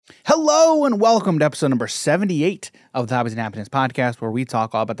Hello and welcome to episode number 78 of the Hobbies and Happiness podcast, where we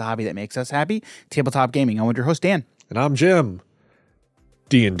talk all about the hobby that makes us happy, tabletop gaming. I'm your host, Dan. And I'm Jim.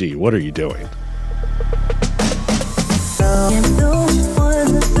 D&D, what are you doing?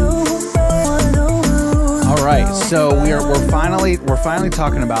 All right, so we're finally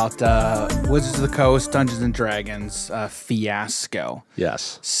talking about Wizards of the Coast Dungeons and Dragons fiasco.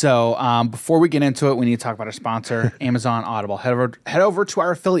 Yes. So before we get into it, we need to talk about our sponsor, Amazon Audible. Head over to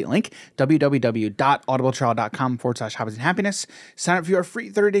our affiliate link, www.audibletrial.com/hobbies and happiness. Sign up for your free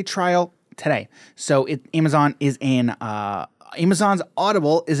 30-day trial today. So Amazon's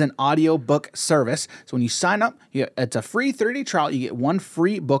Audible is an audiobook service. So when you sign up, it's a free 30-day trial. You get one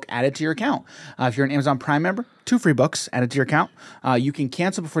free book added to your account. If you're an Amazon Prime member, 2 free books added to your account. You can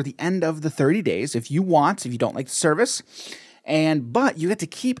cancel before the end of the 30 days if you want, if you don't like the service. But you get to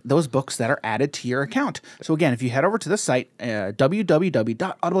keep those books that are added to your account. So again, if you head over to the site,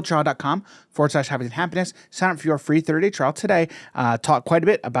 www.audibletrial.com/hobbies and happiness, sign up for your free 30-day trial today. Talk quite a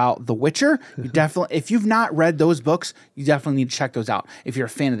bit about The Witcher. You definitely, if you've not read those books, you definitely need to check those out. If you're a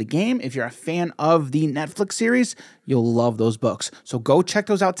fan of the game, if you're a fan of the Netflix series, you'll love those books. So go check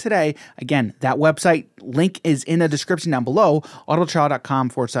those out today. Again, that website link is in the description down below,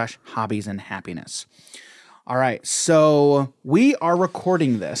 audibletrial.com/hobbies and happiness. All right, so we are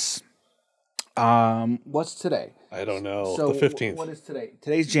recording this. What's today? I don't know. So the 15th. What is today?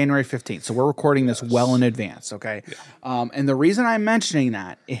 Today's January 15th, so we're recording this well in advance, okay? Yeah. And the reason I'm mentioning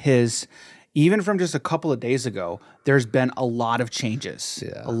that is even from just a couple of days ago, there's been a lot of changes,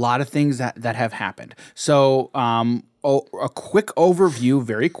 a lot of things that have happened. So a quick overview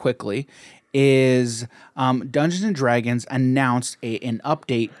very quickly is Dungeons and Dragons announced an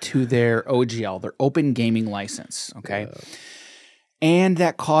update to their OGL, their open gaming license, okay? Yeah. And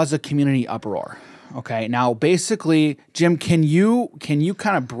that caused a community uproar. Okay. Now basically, Jim, can you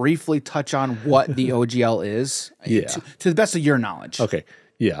kind of briefly touch on what the OGL is? Yeah. To the best of your knowledge. Okay.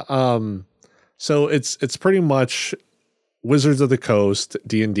 Yeah. So it's pretty much Wizards of the Coast,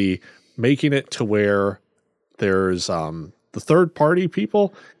 D&D, making it to where there's the third party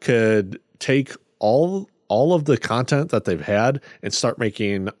people could take all of the content that they've had and start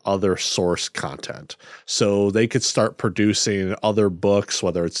making other source content. So they could start producing other books,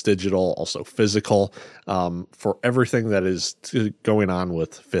 whether it's digital, also physical, for everything that is going on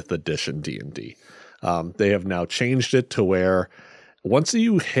with 5th edition D&D. They have now changed it to where once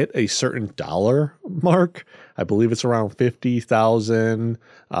you hit a certain dollar mark, I believe it's around 50,000.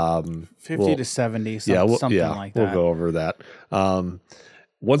 50 to 70, something like that. We'll go over that.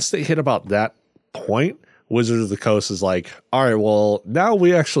 Once they hit about that point, Wizards of the Coast is like, all right, well, now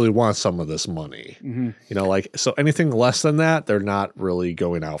we actually want some of this money. Mm-hmm. You know, like, so anything less than that, they're not really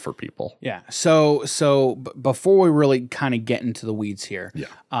going out for people. Yeah. So before we really kind of get into the weeds here,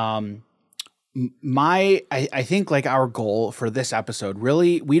 I think like our goal for this episode,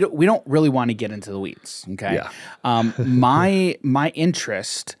 really, we don't really want to get into the weeds. Okay. Yeah. My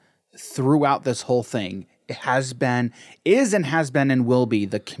interest throughout this whole thing has been and will be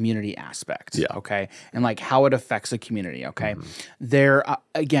the community aspect. Yeah. Okay. And like how it affects the community. Okay. Mm-hmm. There,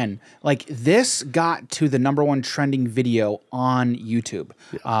 again, like this got to the #1 trending video on YouTube.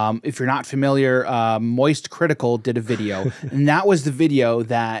 Yeah. If you're not familiar, Moist Critical did a video and that was the video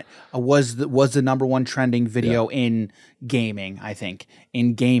that was the #1 trending video in gaming, I think,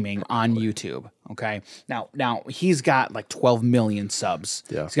 on YouTube. Okay. Now he's got like 12 million subs.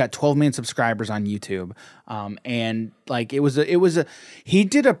 Yeah. He's got 12 million subscribers on YouTube. And like he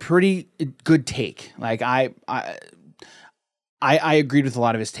did a pretty good take. Like I agreed with a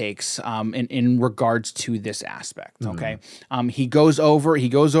lot of his takes in regards to this aspect. Okay. Mm-hmm. He goes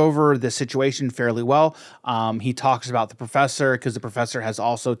over the situation fairly well. He talks about the professor because the professor has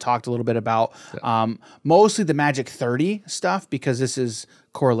also talked a little bit about mostly the Magic 30 stuff because this is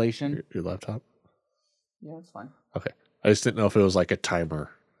correlation. Your laptop? Yeah, it's fine. Okay. I just didn't know if it was like a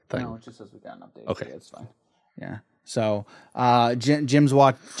timer thing. No, it just says we got an update. Okay. Yeah, it's fine. Yeah. So Jim's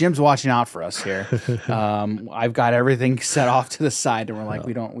watching out for us here. I've got everything set off to the side, and we're like,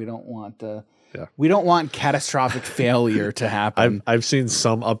 we don't want we don't want catastrophic failure to happen. I've seen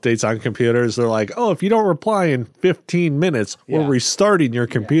some updates on computers. They're like, oh, if you don't reply in 15 minutes, we're restarting your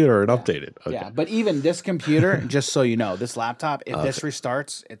computer and update it. Okay. Yeah, but even this computer, just so you know, this laptop, if this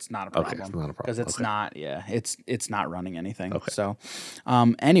restarts, it's not a problem. Okay, it's not a problem because it's not. Yeah, it's not running anything. Okay. So,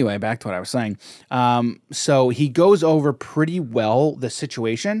 anyway, back to what I was saying. So he goes over pretty well the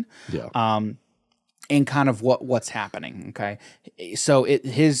situation. Yeah. And kind of what's happening. Okay. So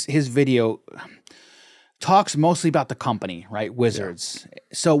his video talks mostly about the company, right? Wizards. Yeah.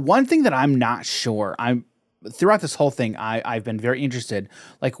 So one thing that I'm not sure, throughout this whole thing, I've been very interested.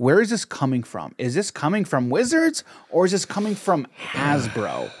 Like, where is this coming from? Is this coming from Wizards or is this coming from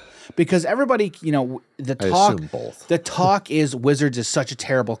Hasbro? Because everybody, you know, the talk is Wizards is such a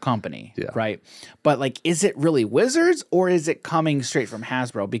terrible company, right? But like, is it really Wizards or is it coming straight from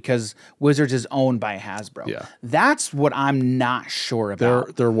Hasbro? Because Wizards is owned by Hasbro. Yeah. That's what I'm not sure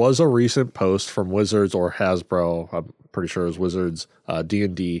about. There was a recent post from Wizards or Hasbro. I'm pretty sure it was Wizards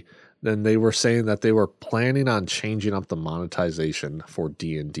D&D. Then they were saying that they were planning on changing up the monetization for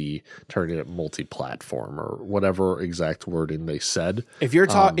D&D, turning it multi-platform or whatever exact wording they said. If you're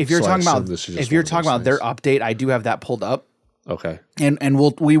talking about their update, I do have that pulled up. Okay. And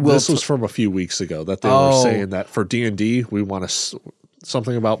we will. This was from a few weeks ago that they were saying that for D&D we want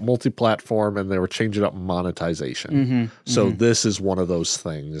something about multi-platform, and they were changing up monetization. So this is one of those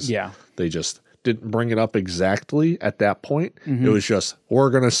things. Yeah. They just didn't bring it up exactly at that point. It was just,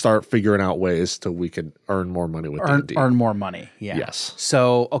 we're going to start figuring out ways till we can earn more money with D&D. Earn more money, yeah. Yes.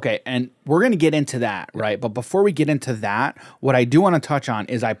 So, okay, and we're going to get into that, right? But before we get into that, what I do want to touch on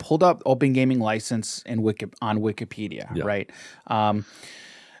is I pulled up Open Gaming License on Wikipedia, right?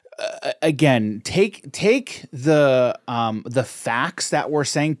 Again, take the facts that we're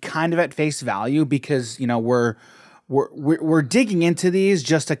saying kind of at face value, because, you know, we're digging into these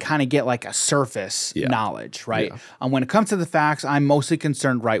just to kind of get like a surface knowledge, right? When it comes to the facts, I'm mostly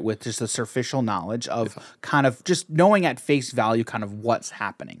concerned, right, with just the superficial knowledge of kind of just knowing at face value kind of what's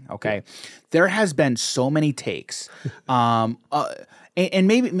happening, okay? There has been so many takes, and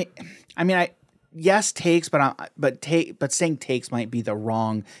maybe, I mean, yes, takes, but saying takes might be the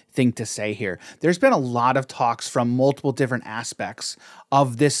wrong thing to say here. There's been a lot of talks from multiple different aspects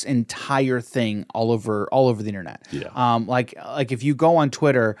of this entire thing all over the internet. Yeah. Like if you go on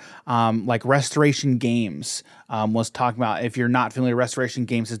Twitter, like Restoration Games was talking about. If you're not familiar, Restoration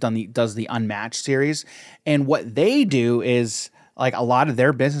Games does the Unmatched series, and what they do is, like, a lot of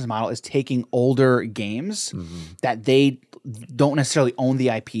their business model is taking older games that they don't necessarily own the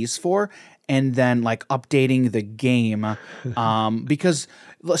IPs for, and then like updating the game, because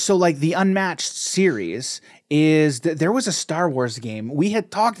so like the Unmatched series is there was a Star Wars game. We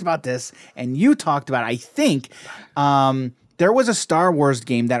had talked about this, and you talked about it, I think. There was a Star Wars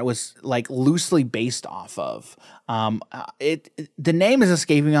game that was like loosely based off of. The name is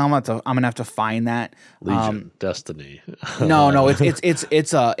escaping me. I'm gonna have to find that. Legion, Destiny. No,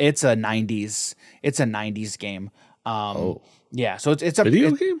 it's a 90s game. Yeah, so it's a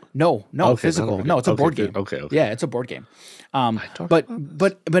video game. No, okay, physical. No, it's a board game. Okay. Yeah, it's a board game.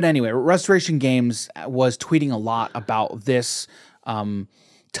 But anyway, Restoration Games was tweeting a lot about this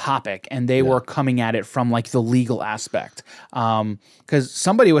topic, and they were coming at it from like the legal aspect. Because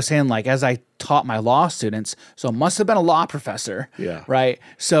somebody was saying, like, as I taught my law students, so it must have been a law professor. Yeah. Right.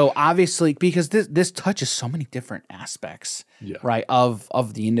 So obviously, because this touches so many different aspects, right,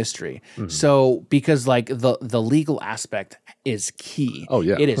 of the industry. So because like the legal aspect is key. Oh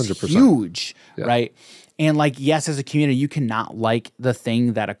yeah. It is 100%. Huge. Yeah. Right. And like, yes, as a community, you cannot like the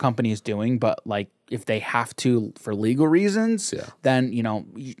thing that a company is doing, but like, if they have to for legal reasons, then, you know,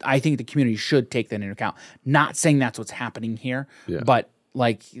 I think the community should take that into account. Not saying that's what's happening here, but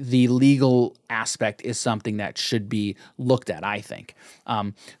like the legal aspect is something that should be looked at, I think.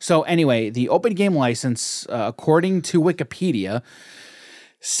 So anyway, the Open Game License, according to Wikipedia,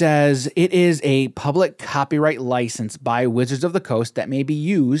 says it is a public copyright license by Wizards of the Coast that may be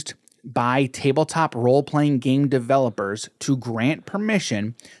used by tabletop role-playing game developers to grant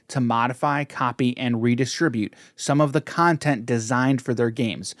permission to modify, copy, and redistribute some of the content designed for their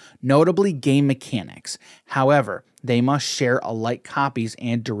games, notably game mechanics. However, they must share alike copies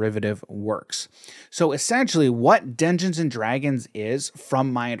and derivative works. So essentially what Dungeons & Dragons is,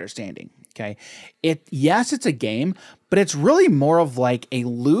 from my understanding, okay, yes, it's a game, but it's really more of like a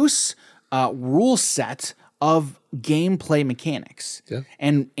loose rule set of gameplay mechanics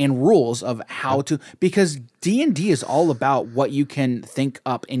and rules of how to, because D&D is all about what you can think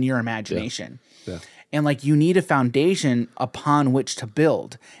up in your imagination. And like, you need a foundation upon which to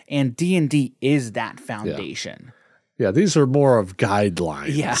build, and D&D is that foundation. Yeah, these are more of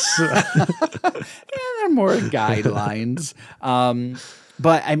guidelines. Yeah, they're more guidelines.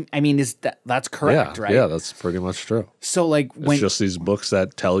 But I mean, that's correct, right? Yeah, that's pretty much true. So like, it's just these books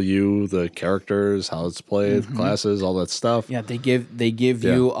that tell you the characters, how it's played, classes, all that stuff. Yeah, they give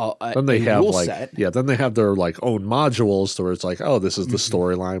you then they have rule like set. Then they have their like own modules to where it's like, oh, this is the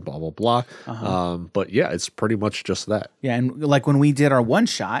storyline, blah blah blah. But yeah, it's pretty much just that. Yeah, and like when we did our one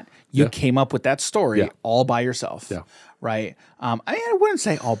shot, you came up with that story all by yourself. Yeah. right? I wouldn't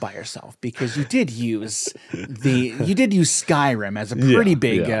say all by yourself because you did use Skyrim as a pretty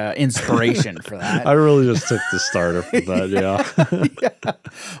big inspiration for that. I really just took the starter from that, yeah.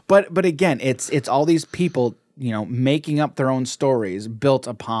 But again, it's all these people, making up their own stories built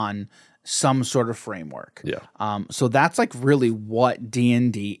upon some sort of framework. Yeah. So that's like really what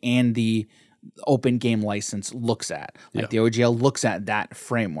D&D and the open game license looks at. Like the OGL looks at that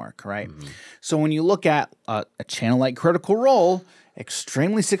framework, right? Mm-hmm. So when you look at a channel like Critical Role,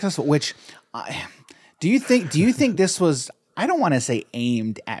 extremely successful, which do you think this was, I don't want to say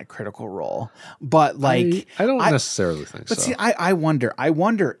aimed at Critical Role, but like I don't necessarily think so. But see, I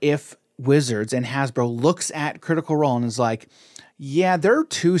wonder if Wizards and Hasbro looks at Critical Role and is like, yeah, they're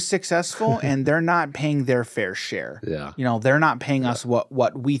too successful and they're not paying their fair share. Yeah. They're not paying us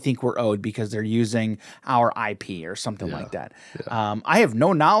what we think we're owed because they're using our IP or something like that. Yeah. I have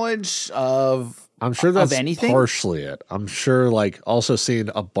no knowledge of I'm sure that's anything. Partially it. I'm sure like also seeing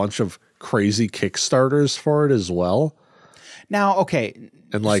a bunch of crazy Kickstarters for it as well. Now, okay.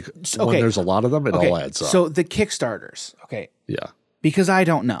 And like when there's a lot of them, it all adds up. So the Kickstarters, okay. Yeah. Because I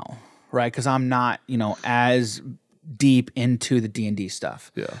don't know, right? Because I'm not, as deep into the D&D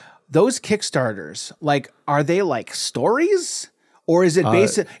stuff. Yeah. Those Kickstarters, like, are they like stories, or is it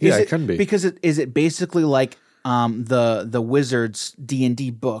basic? It can be, because is it basically like the Wizards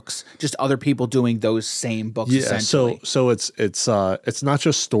D&D books, just other people doing those same books? Yeah. Essentially? So it's not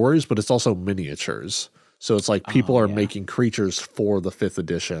just stories, but it's also miniatures. So it's like people are making creatures for the 5th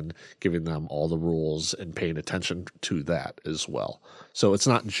edition, giving them all the rules and paying attention to that as well. So it's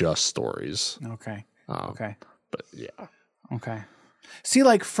not just stories. Okay. Okay. But yeah. Okay. See,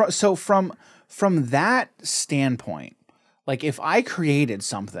 like, from that standpoint, like if I created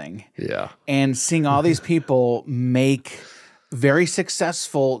something, and seeing all these people make very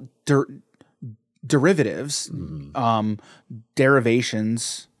successful derivatives,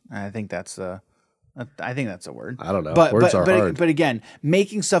 derivations. I think that's a word. I don't know. Words are hard. But again,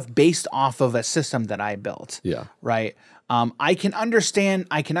 making stuff based off of a system that I built. Yeah. Right. I can understand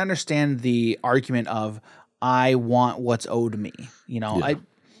the argument of I want what's owed me.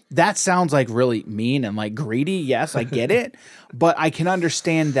 That sounds like really mean and like greedy. Yes, I get it, but I can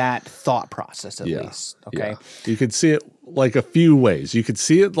understand that thought process at least. Okay. Yeah. You could see it like a few ways. You could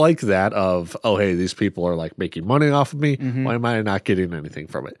see it like that of, oh, hey, these people are like making money off of me. Mm-hmm. Why am I not getting anything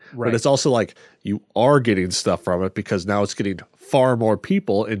from it? Right. But it's also like you are getting stuff from it because now it's getting far more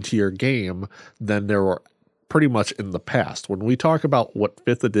people into your game than there were pretty much in the past. When we talk about what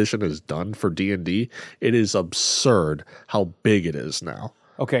 5th edition has done for D&D, it is absurd how big it is now.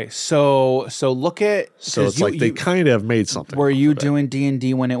 Okay, so look at... So it's like they kind of made something. Were you doing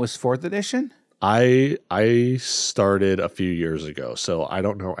D&D when it was 4th edition? I started a few years ago, so I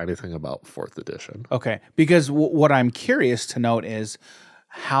don't know anything about 4th edition. Okay, because what I'm curious to note is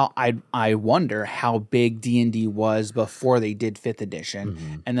how I wonder how big D&D was before they did 5th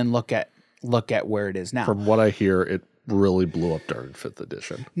edition, and then look at where it is now. From what I hear, it really blew up during 5th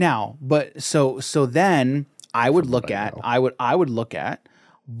edition. Now, but so then I would look at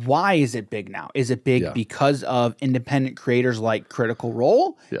why is it big now? Is it big because of independent creators like Critical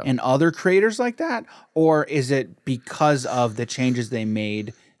Role and other creators like that? Or is it because of the changes they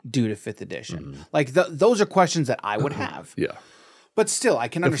made due to 5th edition? Like those are questions that I would have. Yeah. But still, I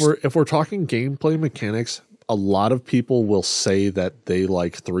can understand. If we're talking gameplay mechanics, a lot of people will say that they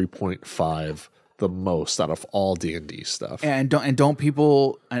like 3.5 the most out of all D&D stuff. And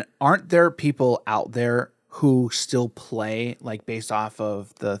aren't there people out there who still play like based off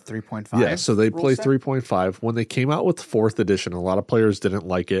of the 3.5? Yeah, so they play 3.5. When they came out with 4th edition, a lot of players didn't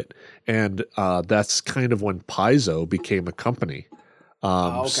like it, and that's kind of when Paizo became a company.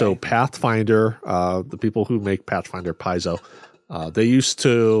 So Pathfinder, the people who make Pathfinder Paizo,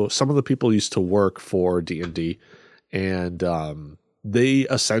 some of the people used to work for D&D, and they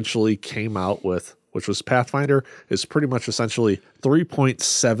essentially came out with, which was Pathfinder, is pretty much essentially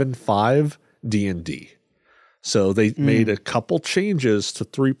 3.75 D&D. So they made a couple changes to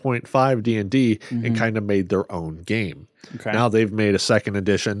 3.5 D&D and kind of made their own game. Okay. Now they've made a 2nd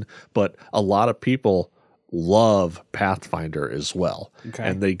edition, but a lot of people love Pathfinder as well. Okay.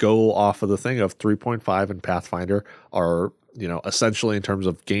 And they go off of the thing of 3.5 and Pathfinder are, essentially in terms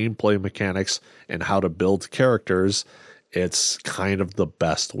of gameplay mechanics and how to build characters, it's kind of the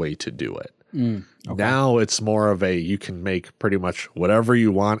best way to do it. Okay. Now it's more of you can make pretty much whatever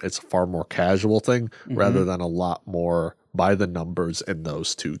you want. It's a far more casual thing rather than a lot more by the numbers in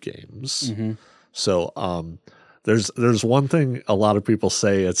those two games. So there's one thing a lot of people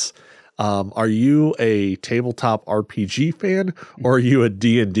say, it's are you a tabletop RPG fan or are you a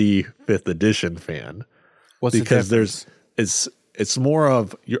D&D 5th edition fan? What's because the difference? It's more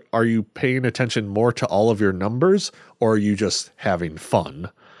of are you paying attention more to all of your numbers, or are you just having fun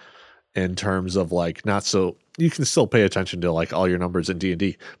in terms of like not so you can still pay attention to like all your numbers in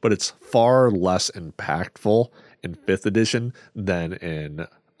D&D, but it's far less impactful in 5th edition than in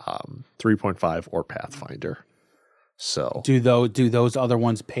 3.5 or Pathfinder. So do those other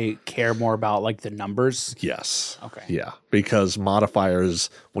ones care more about like the numbers? yes. Okay. Yeah. Because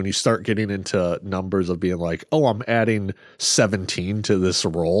modifiers, when you start getting into numbers of being like, oh, I'm adding 17 to this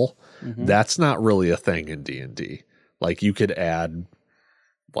roll, that's not really a thing in D&D. Like you could add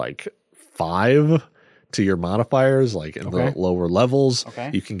like 5 to your modifiers, like in the lower levels. Okay.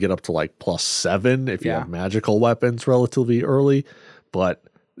 You can get up to like +7 if you have magical weapons relatively early. But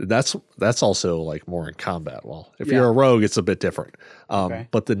that's also like more in combat. Well, if you're a rogue, it's a bit different.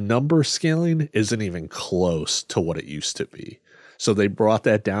 But the number scaling isn't even close to what it used to be. So they brought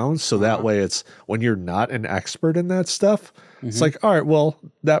that down. So that way it's when you're not an expert in that stuff, it's like, all right, well,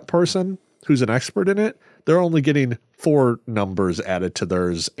 that person who's an expert in it, they're only getting 4 numbers added to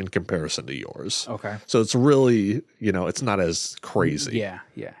theirs in comparison to yours. Okay. So it's really, it's not as crazy. Yeah.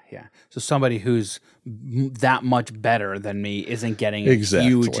 So somebody who's that much better than me isn't getting a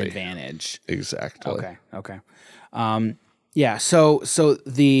huge advantage. Exactly. Okay. Yeah. So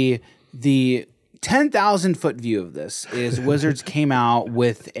the 10,000 foot view of this is Wizards came out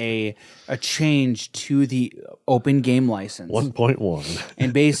with a change to the open game license 1.1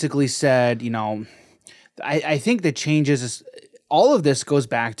 and basically said, I think the changes is all of this goes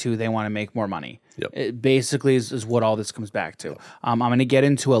back to they want to make more money. Yep. It basically is what all this comes back to. I'm going to get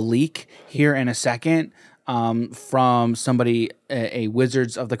into a leak here in a second from somebody, a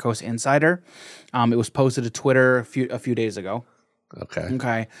Wizards of the Coast insider. It was posted to Twitter a few days ago.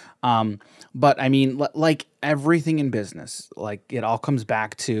 Okay. But I mean, like everything in business, like it all comes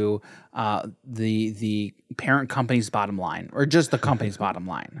back to the parent company's bottom line, or just the company's bottom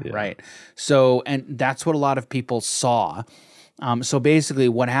line, right? So, and that's what a lot of people saw. So basically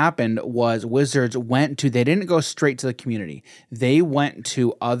what happened was Wizards they didn't go straight to the community. They went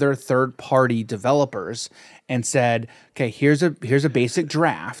to other third-party developers and said, okay, here's a basic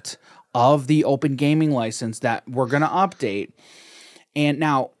draft of the open gaming license that we're going to update. And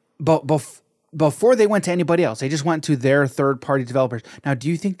now, before they went to anybody else, they just went to their third-party developers. Now, do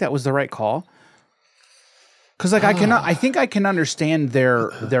you think that was the right call? Because I think I can understand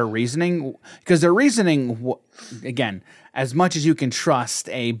their reasoning, because their reasoning, again, as much as you can trust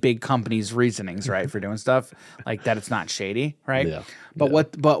a big company's reasonings, right, for doing stuff like that, it's not shady, right? Yeah. But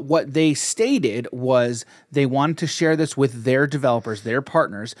what they stated was they wanted to share this with their developers, their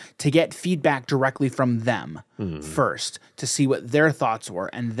partners, to get feedback directly from them first, to see what their thoughts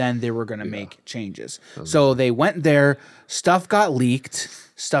were, and then they were going to make changes. So they went there, stuff got leaked,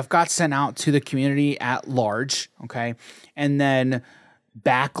 stuff got sent out to the community at large, okay, and then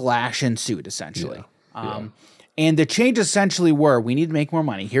backlash ensued, essentially. And the changes essentially were, we need to make more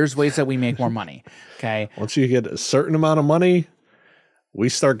money. Here's ways that we make more money, okay? Once you get a certain amount of money, we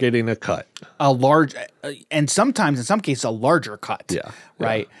start getting a cut. A large, and sometimes, in some cases, a larger cut,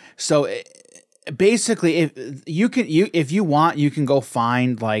 right? So basically, if you want, you can go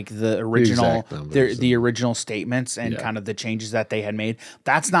find like the original the original statements and kind of the changes that they had made.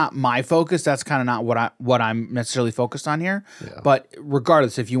 That's not my focus. That's kind of not what I'm necessarily focused on here. Yeah. But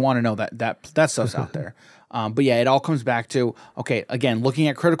regardless, if you want to know that stuff's out there. But yeah, it all comes back to, okay, again, looking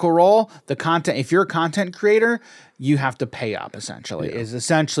at Critical Role, the content, if you're a content creator, you have to pay up, essentially, is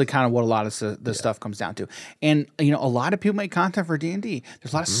essentially kind of what a lot of the stuff comes down to. And, a lot of people make content for D&D.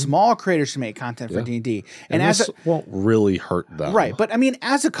 There's a lot of small creators who make content for D&D. And this won't really hurt them. Right. But, I mean,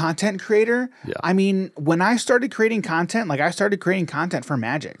 as a content creator, I mean, when I started creating content, like I started creating content for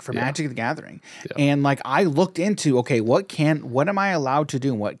Magic, Magic the Gathering. Yeah. And, like, I looked into, okay, what am I allowed to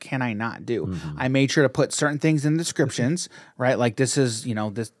do and what can I not do? I made sure to put certain things in the descriptions, right? Like this is,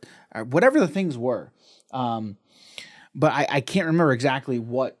 this, whatever the things were. But I can't remember exactly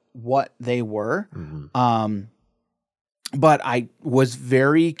what they were. But I was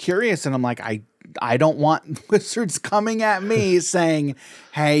very curious, and I'm like, I don't want Wizards coming at me saying,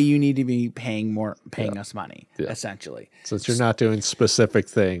 hey, you need to be paying us money, essentially. Since you're not doing specific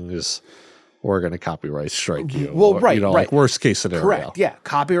things, we're going to copyright strike you. Well, right. Like worst case scenario. Correct. Yeah.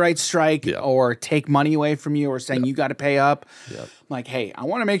 Copyright strike or take money away from you or saying you got to pay up. I'm like, hey, I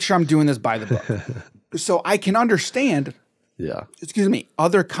want to make sure I'm doing this by the book. So I can understand,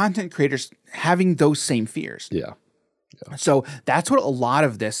 other content creators having those same fears. Yeah. So that's what a lot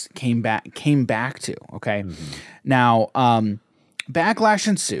of this came back to. Okay. Now, backlash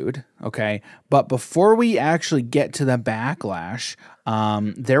ensued. Okay, but before we actually get to the backlash,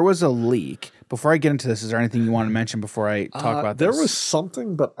 there was a leak. Before I get into this, is there anything you want to mention before I talk about this? There was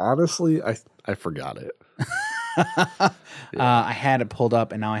something, but honestly, I forgot it. I had it pulled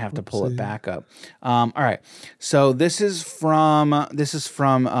up, and now I have to pull it back up. All right, so this is from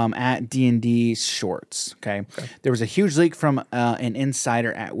at D&D Shorts. Okay, there was a huge leak from an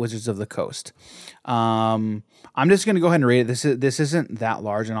insider at Wizards of the Coast. I'm just going to go ahead and read it. This isn't that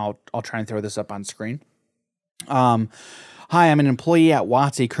large, and I'll try and throw this up on screen. Hi, I'm an employee at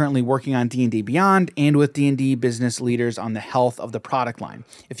WotC, currently working on D&D Beyond and with D&D business leaders on the health of the product line.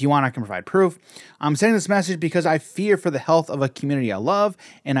 If you want, I can provide proof. I'm sending this message because I fear for the health of a community I love,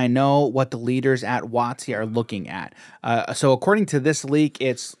 and I know what the leaders at WotC are looking at. So according to this leak,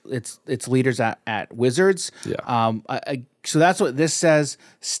 it's leaders at Wizards. Yeah. So that's what this says.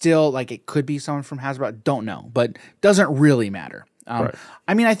 Still, like, it could be someone from Hasbro. Don't know, but doesn't really matter. Right.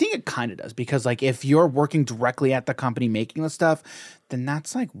 I mean, I think it kind of does, because like if you're working directly at the company making the stuff, then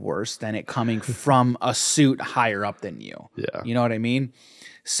that's like worse than it coming from a suit higher up than you. Yeah. You know what I mean?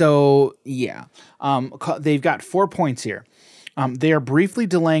 So yeah, they've got 4 points here. They are briefly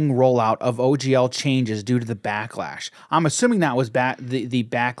delaying rollout of OGL changes due to the backlash. I'm assuming that was the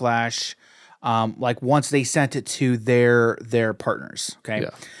backlash, like once they sent it to their partners. Okay. Yeah.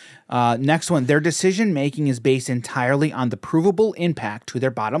 Next one, their decision-making is based entirely on the provable impact to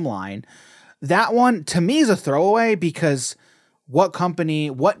their bottom line. That one, to me, is a throwaway, because what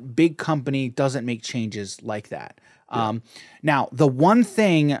big company doesn't make changes like that? Yeah. Now, the one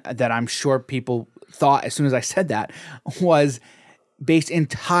thing that I'm sure people thought as soon as I said that was based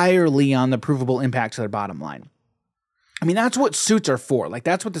entirely on the provable impact to their bottom line. I mean, that's what suits are for. Like,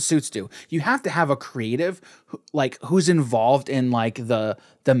 that's what the suits do. You have to have a creative, like, who's involved in, like, the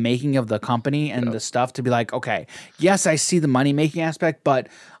making of the company and the stuff to be like, okay, yes, I see the money-making aspect, but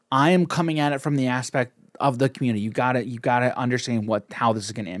I am coming at it from the aspect of the community. You gotta understand how this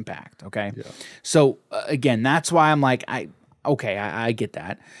is going to impact, okay? Yeah. So, again, that's why I'm like, I get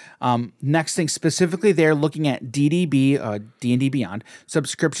that. Next thing, specifically, they're looking at D&D Beyond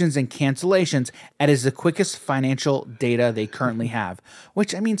subscriptions and cancellations as the quickest financial data they currently have.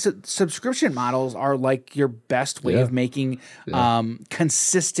 Which, I mean, subscription models are like your best way of making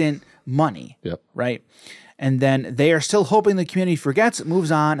consistent money. Yep. Right. And then they are still hoping the community forgets,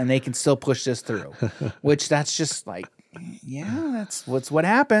 moves on, and they can still push this through. Which that's just like, yeah, that's what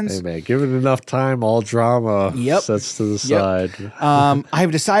happens. Hey man, give it enough time, all drama sets to the side.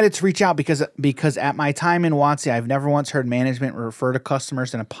 I've decided to reach out because at my time in WotC, I've never once heard management refer to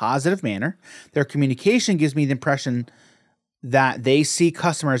customers in a positive manner. Their communication gives me the impression that they see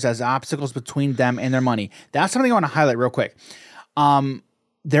customers as obstacles between them and their money. That's something I want to highlight real quick.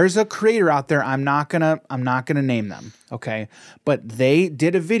 There's a creator out there. I'm not gonna name them, okay? But they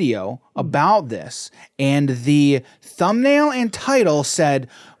did a video about this, and the thumbnail and title said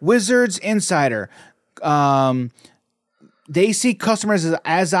 "Wizards Insider." They see customers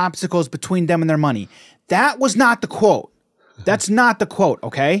as obstacles between them and their money. That was not the quote. That's not the quote,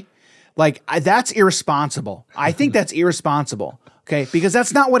 okay? Like, that's irresponsible. I think that's irresponsible, okay? Because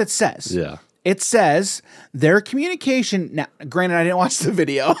that's not what it says. Yeah. It says their communication. Now, granted, I didn't watch the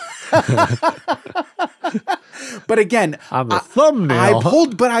video, but again, on the thumbnail,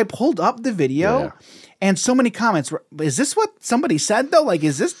 I pulled up the video, and so many comments. Is this what somebody said though? Like,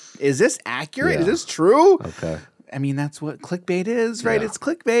 is this accurate? Is this true? Okay. I mean, that's what clickbait is, right? Yeah. It's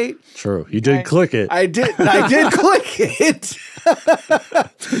clickbait. True. You did click it. I did click it.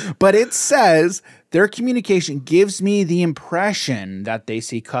 But it says their communication gives me the impression that they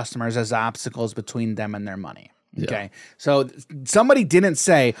see customers as obstacles between them and their money. Okay. Yeah. So somebody didn't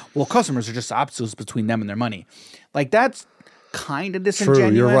say, well, customers are just obstacles between them and their money. Like, that's kind of disingenuous.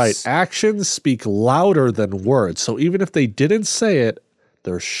 True, you're right. Actions speak louder than words. So even if they didn't say it,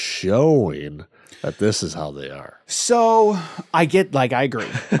 they're showing that this is how they are. So I agree. Like,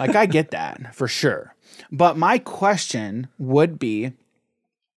 I get that for sure. But my question would be,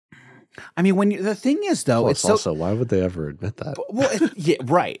 I mean, the thing is though, it's also, why would they ever admit that? Well, yeah,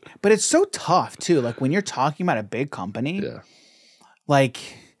 right. But it's so tough too. Like, when you're talking about a big company, like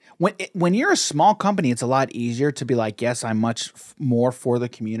when you're a small company, it's a lot easier to be like, yes, I'm much more for the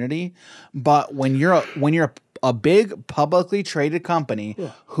community. But when you're a big publicly traded company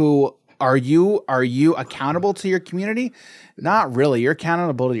who Are you accountable to your community? Not really. You're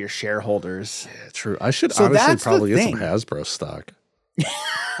accountable to your shareholders. Yeah, true. I should honestly probably get some Hasbro stock.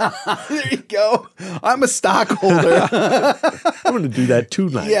 There you go. I'm a stockholder. I'm going to do that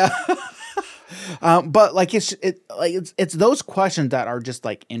tonight. Yeah. But like it's those questions that are just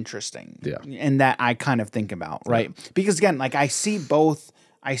like interesting, and that I kind of think about, right? Because again, like I see both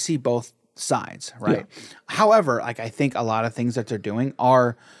sides, right? However, like I think a lot of things that they're doing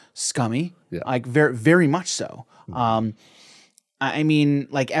are scummy, like very very much so. I mean,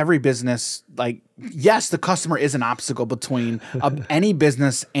 like every business, like, yes, the customer is an obstacle between any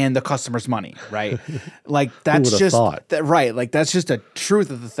business and the customer's money, right? Like that's just right. Like that's just a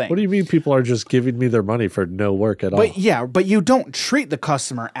truth of the thing. What do you mean people are just giving me their money for no work at all? But you don't treat the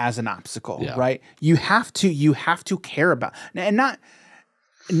customer as an obstacle, right? You have to care about, and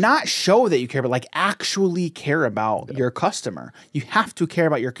not show that you care, but like actually care about your customer. You have to care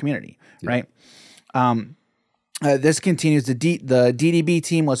about your community, right? This continues. The DDB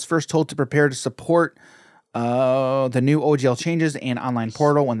team was first told to prepare to support the new OGL changes and online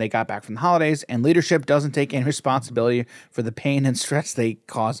portal when they got back from the holidays, and leadership doesn't take any responsibility for the pain and stress they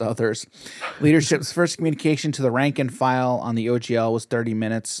cause others. Leadership's first communication to the rank and file on the OGL was 30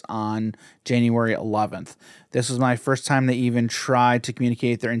 minutes on January 11th. This was my first time they even tried to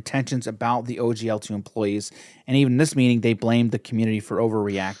communicate their intentions about the OGL to employees, and even in this meeting, they blamed the community for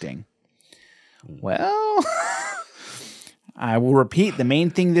overreacting. Well... I will repeat, the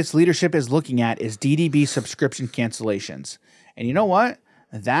main thing this leadership is looking at is DDB subscription cancellations. And you know what?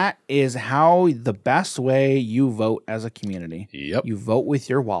 That is how the best way you vote as a community. Yep. You vote with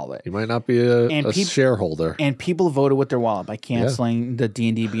your wallet. You might not be a shareholder. And people voted with their wallet by canceling the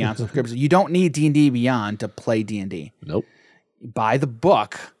D&D Beyond subscription. You don't need D&D Beyond to play D&D. Nope. Buy the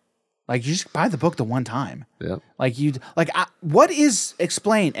book. Like, you just buy the book the one time. Yeah. Explain. What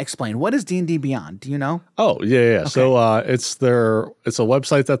is D&D Beyond? Do you know? Oh, yeah. Okay. So it's a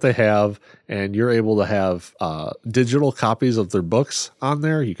website that they have, and you're able to have digital copies of their books on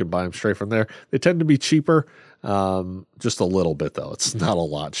there. You can buy them straight from there. They tend to be cheaper. Just a little bit though. It's not a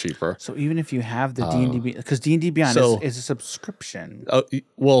lot cheaper. So even if you have the D&D, because D&D Beyond is a subscription.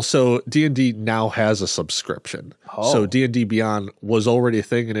 So D&D now has a subscription. So D&D Beyond was already a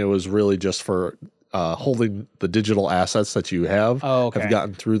thing, and it was really just for holding the digital assets that you have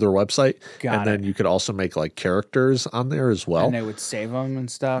gotten through their website. Then you could also make like characters on there as well. And they would save them and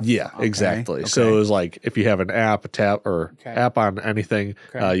stuff? Yeah, exactly. Okay. So it was like if you have an app, app on anything,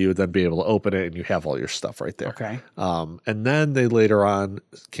 you would then be able to open it and you have all your stuff right there. Okay. And then they later on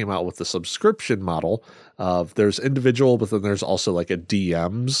came out with the subscription model of there's individual, but then there's also like a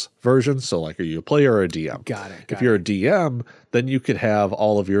DM's version. So like, are you a player or a DM? Got it. If you're a DM, then you could have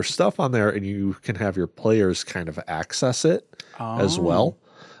all of your stuff on there and you can have your players kind of access it as well.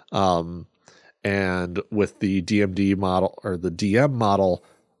 And with the DMD model or the DM model,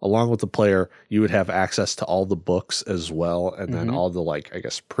 along with the player, you would have access to all the books as well. And then all the like, I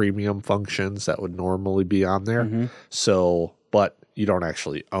guess, premium functions that would normally be on there. So, but you don't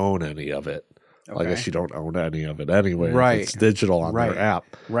actually own any of it. Okay. I guess you don't own any of it anyway. Right. It's digital on their app.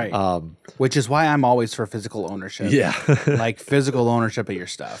 Right. Which is why I'm always for physical ownership. Yeah. Like physical ownership of your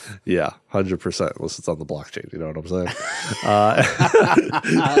stuff. Yeah, 100%. Unless it's on the blockchain. You know what I'm saying?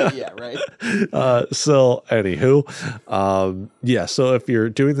 Yeah, right. So anywho, so if you're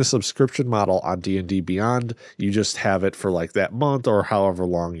doing the subscription model on D&D Beyond, you just have it for like that month or however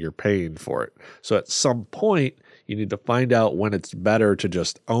long you're paying for it. So at some point, you need to find out when it's better to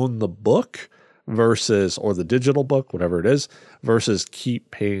just own the book or the digital book, whatever it is, versus keep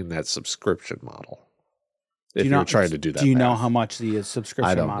paying that subscription model. If you're trying to do that. Do you know how much the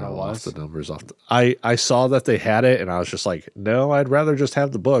subscription model was? I don't know off the numbers. I saw that they had it, and I was just like, no, I'd rather just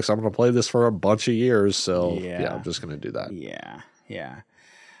have the books. I'm going to play this for a bunch of years, so yeah I'm just going to do that.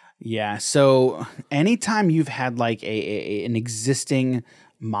 Yeah. So anytime you've had like an existing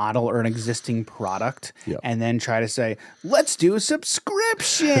model or an existing product and then try to say, let's do a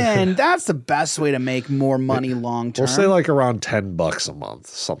subscription. That's the best way to make more money long term. We'll say like around $10 a month,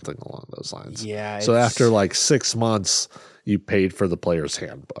 something along those lines. Yeah. So after like 6 months, you paid for the player's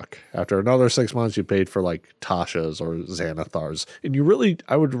handbook. After another 6 months, you paid for like Tasha's or Xanathar's. And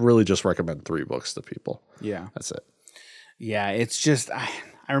I would really just recommend 3 books to people. Yeah. That's it. Yeah. It's just,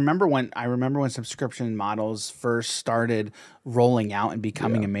 I remember when subscription models first started rolling out and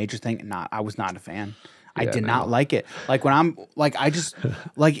becoming a major thing. I was not a fan. I did not like it. Like when I'm like, I just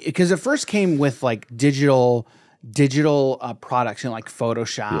like, because it first came with like digital products, like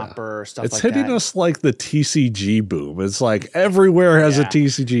Photoshop or stuff like that. It's hitting us like the TCG boom. It's like everywhere has a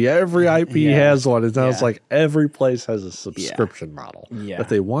TCG. Every IP has one. And now it's like every place has a subscription model that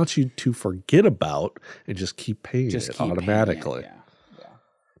they want you to forget about and just keep paying it automatically.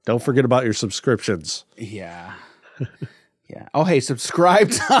 Don't forget about your subscriptions. Yeah. Yeah. Oh, hey,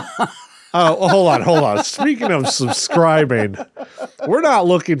 subscribe to Oh, hold on. Speaking of subscribing, we're not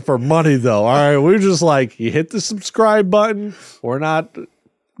looking for money though. All right, we're just like, you hit the subscribe button. We're not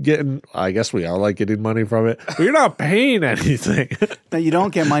getting, I guess we are like getting money from it, but you're not paying anything. No, you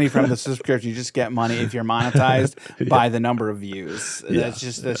don't get money from the subscription. You just get money if you're monetized by the number of views. That's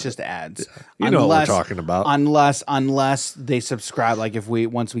just ads. Yeah. You know what we're talking about. Unless they subscribe, like if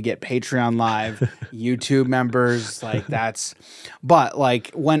once we get Patreon Live, YouTube members, like that's. But like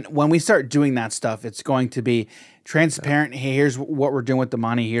when we start doing that stuff, it's going to be transparent. Hey, here's what we're doing with the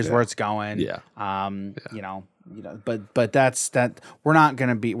money. Here's where it's going. Yeah. But that's that. We're not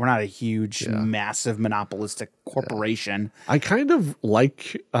a huge, massive monopolistic corporation. I kind of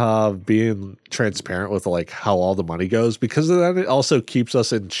like being transparent with like how all the money goes, because then it also keeps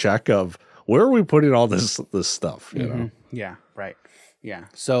us in check of where are we putting all this stuff. You know? Yeah. Right. Yeah.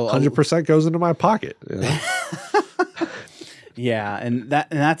 So 100% goes into my pocket. You know? Yeah, and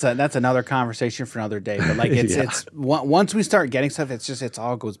that's another conversation for another day. But like it's once we start getting stuff, it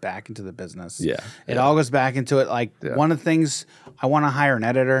all goes back into the business. Yeah, it all goes back into it. Like one of the things, I want to hire an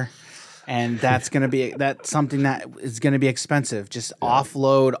editor, and that's something that is gonna be expensive. Just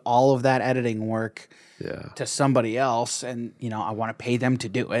offload all of that editing work to somebody else, and I want to pay them to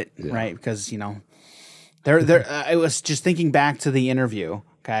do it, right? Because they're I was just thinking back to the interview.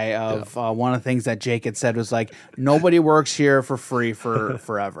 Okay, one of the things that Jake had said was like, nobody works here for free for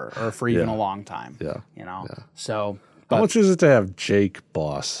forever or for even a long time. Yeah. So, how much is it to have Jake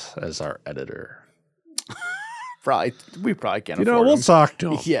Boss as our editor? We probably can't. We'll talk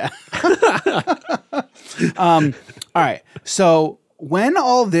to him. Yeah. All right. So when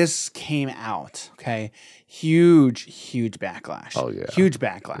all this came out, okay, huge backlash. Oh yeah, huge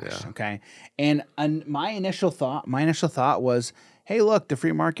backlash. Yeah. Okay, and my initial thought was, hey, look, the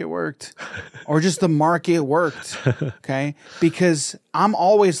free market worked, or just the market worked, okay? Because I'm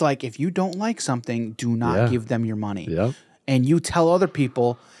always like, if you don't like something, do not give them your money. Yep. And you tell other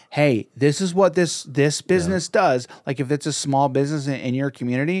people, hey, this is what this business does. Like if it's a small business in your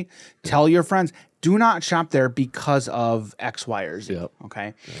community, tell your friends, do not shop there because of X, Y, or Z,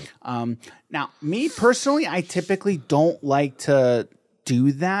 okay? Yep. Now, me personally, I typically don't like to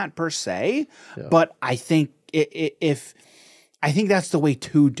do that per se, but I think I think that's the way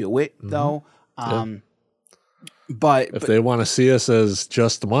to do it, though. But if they want to see us as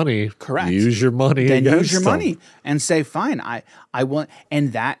just money, correct. Use your money. Then use your money and say, fine, I want.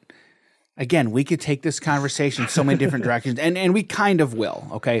 And that, again, we could take this conversation so many different directions, and we kind of will,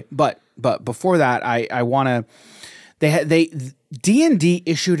 okay? But before that, I want to. D&D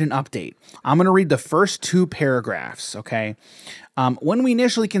issued an update. I'm going to read the first 2 paragraphs, okay? When we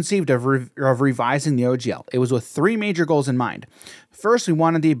initially conceived of revising the OGL, it was with 3 major goals in mind. First, we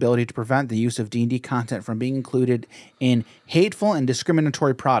wanted the ability to prevent the use of D&D content from being included in hateful and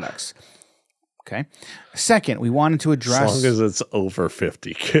discriminatory products. Okay. Second, we wanted to address... As long as it's over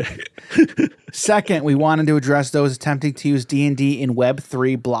 50K. Second, we wanted to address those attempting to use D&D in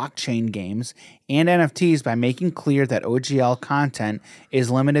Web3 blockchain games and NFTs by making clear that OGL content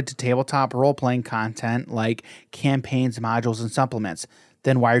is limited to tabletop role-playing content like campaigns, modules, and supplements.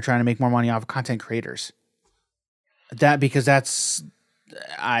 Then why are you trying to make more money off of content creators? Because that's...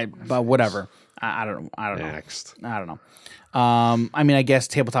 But whatever. I don't know. Next. I don't know. I mean, I guess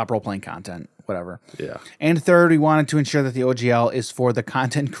tabletop role-playing content. Whatever. Yeah. And third, we wanted to ensure that the OGL is for the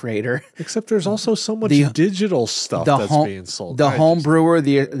content creator. Except there's also so much digital stuff that's being sold. The home brewer,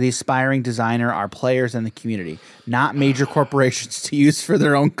 the aspiring designer, our players, and the community, not major corporations to use for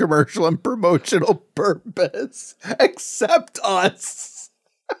their own commercial and promotional purpose, except us.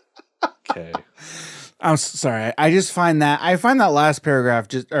 Okay. I'm sorry. I find that last paragraph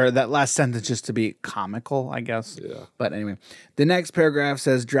that last sentence just to be comical, I guess. Yeah. But anyway, the next paragraph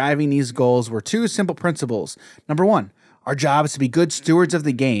says driving these goals were 2 simple principles. Number 1, our job is to be good stewards of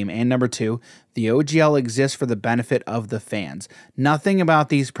the game, and number 2, the OGL exists for the benefit of the fans. Nothing about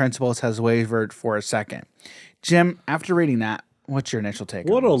these principles has wavered for a second. Jim, after reading that, what's your initial take?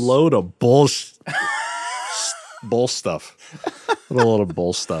 What a load of bull stuff. What a load of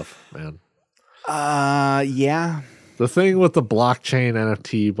bull stuff, man. Yeah. The thing with the blockchain,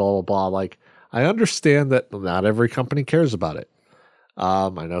 NFT, blah, blah, blah, like, I understand that not every company cares about it. I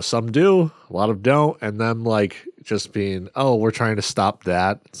know some do, a lot of don't, and them like just being, oh, we're trying to stop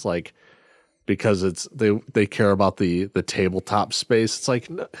that. It's like, because they care about the tabletop space. It's like,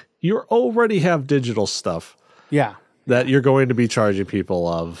 no, you already have digital stuff. Yeah. That you're going to be charging people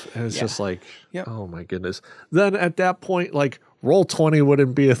of. And it's just like, oh my goodness. Then at that point, like, Roll20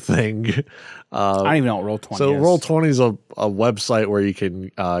 wouldn't be a thing. I don't even know what Roll20 so is. Roll20 is a website where you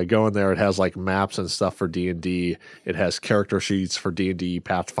can go in there. It has like maps and stuff for D&D. It has character sheets for D&D,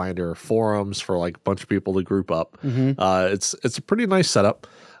 Pathfinder, forums for like a bunch of people to group up. It's a pretty nice setup.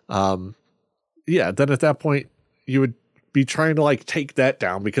 Yeah, then at that point you would be trying to like take that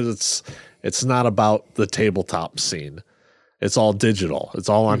down because it's not about the tabletop scene. It's all digital. It's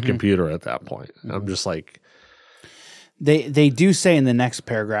all on computer at that point. I'm just like, They do say in the next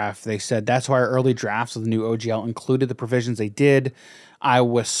paragraph, they said that's why our early drafts of the new OGL included the provisions they did. I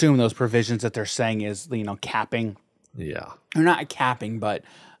would assume those provisions that they're saying is, capping. Yeah. Or not capping, but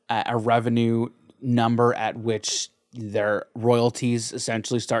a revenue number at which their royalties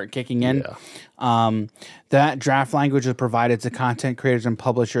essentially start kicking in. Yeah. That draft language was provided to content creators and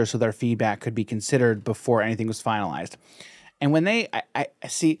publishers so their feedback could be considered before anything was finalized. And when I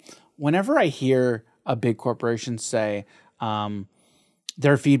see, whenever I hear a big corporation say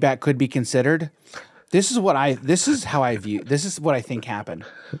their feedback could be considered, this is what I think happened.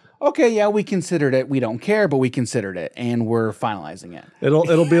 Okay, yeah, we considered it. We don't care, but we considered it, and we're finalizing it.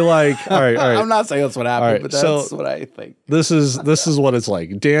 It'll be like, all right. I'm not saying that's what happened, Right, but that's what I think. This is what it's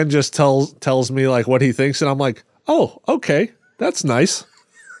like. Dan just tells me like what he thinks, and I'm like, oh, okay, that's nice.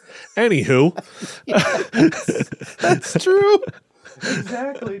 Anywho, that's true.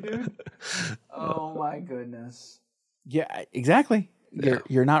 Exactly, dude. Oh my goodness. Yeah, exactly.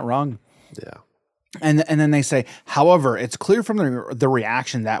 You're not wrong. Yeah. And then they say, however, it's clear from the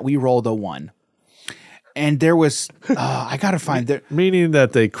reaction that we rolled a 1. And there was, I got to find that. Meaning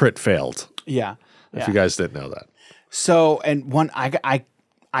that they crit failed. Yeah. If you guys didn't know that. So, and I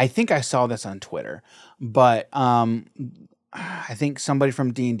think I saw this on Twitter, but I think somebody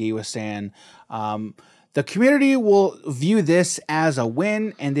from D&D was saying, the community will view this as a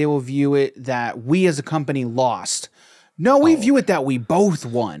win, and they will view it that we as a company lost. No, we view it that we both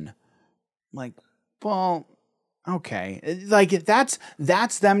won. Like, well, okay. Like, that's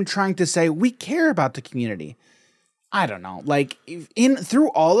them trying to say, we care about the community. I don't know. Like, through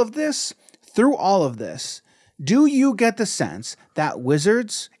all of this, do you get the sense that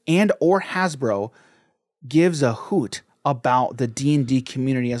Wizards and or Hasbro gives a hoot about the D&D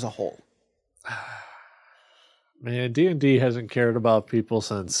community as a whole? Man, D&D hasn't cared about people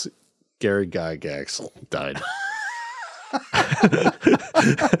since Gary Gygax died.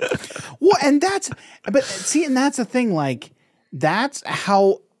 Well, and that's the thing. Like, that's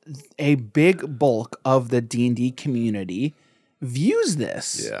how a big bulk of the D&D community views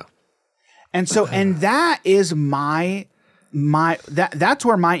this. Yeah. And so, and that is that's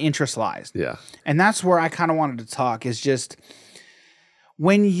where my interest lies. Yeah. And that's where I kind of wanted to talk is just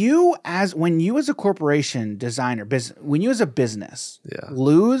when you as a corporation designer, when you as a business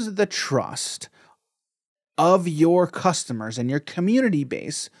lose the trust of your customers and your community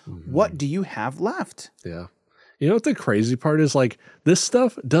base, what do you have left? Yeah. You know what the crazy part is? Like, this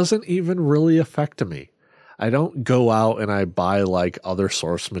stuff doesn't even really affect me. I don't go out and I buy like other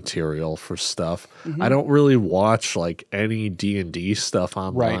source material for stuff. I don't really watch like any D&D stuff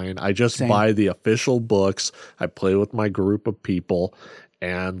online. I just buy the official books. I play with my group of people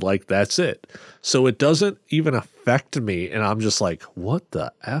and like that's it. So it doesn't even affect me and I'm just like, what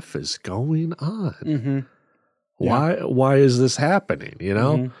the F is going on? Why is this happening, you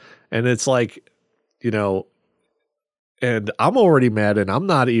know? And it's like, you know, and I'm already mad and I'm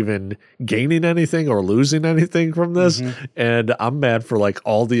not even gaining anything or losing anything from this. And I'm mad for like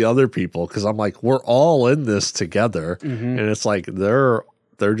all the other people because I'm like, we're all in this together. And it's like they're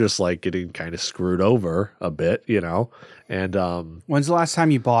just like getting kind of screwed over a bit, you know? And when's the last time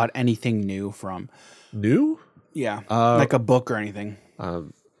you bought anything new from? New? Yeah. Like a book or anything?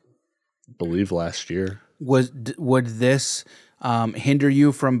 Believe last year. Would this hinder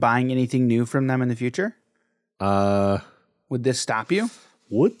you from buying anything new from them in the future? Would this stop you?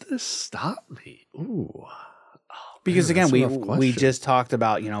 Would this stop me? Ooh. Because man, again, we just talked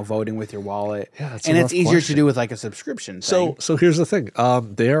about, you know, voting with your wallet. Yeah, and it's easier to do with like a subscription thing. So here's the thing.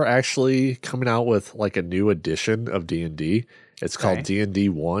 They are actually coming out with like a new edition of D&D. It's called D&D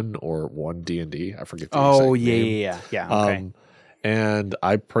 1 or 1 D&D. I forget the exact name. Yeah. Okay. And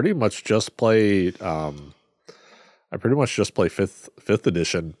I pretty much just played fifth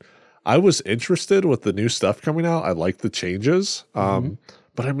edition. I was interested with the new stuff coming out. I like the changes.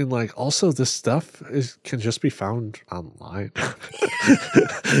 But I mean, like, also this stuff can just be found online.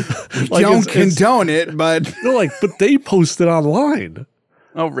 We don't condone it, but no, like, but they post it online.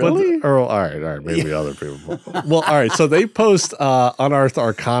 Oh, really? All right. Maybe other people. Well, all right. So they post Unearthed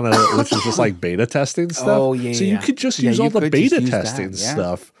Arcana, which is just like beta testing stuff. Oh, yeah. So you could just use all the beta testing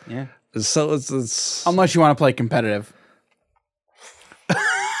stuff. Yeah. So it's unless you want to play competitive.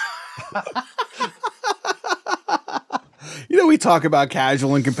 You know, we talk about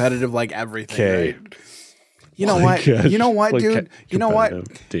casual and competitive like everything, right? You know what? You know what, dude? You know what?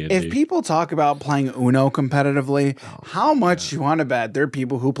 D&D. If people talk about playing Uno competitively, how much you want to bet there are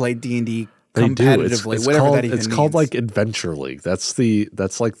people who play D&D competitively, it's whatever called, that even means. It's called like Adventure League. That's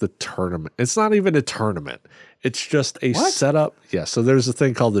like the tournament. It's not even a tournament. It's just a setup. Yeah. So there's a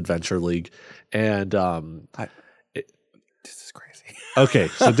thing called Adventure League, and this is crazy. Okay,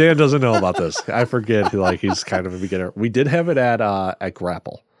 so Dan doesn't know about this. I forget. Like he's kind of a beginner. We did have it at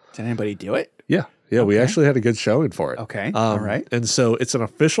Grapple. Did anybody do it? Yeah. Yeah, we actually had a good showing for it. Okay, all right. And so it's an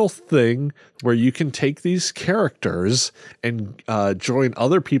official thing where you can take these characters and join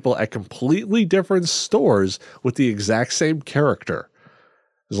other people at completely different stores with the exact same character.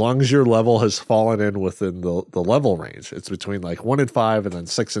 As long as your level has fallen in within the level range. It's between like 1 and 5 and then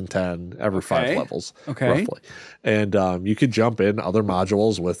 6 and 10 every 5 levels, roughly. And you could jump in other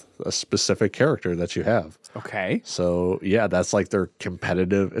modules with a specific character that you have. Okay. So, yeah, that's like their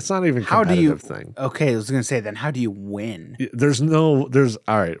competitive. It's not even competitive thing. Okay, I was going to say, then how do you win? All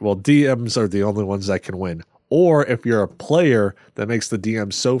right, well, DMs are the only ones that can win. Or if you're a player, that makes the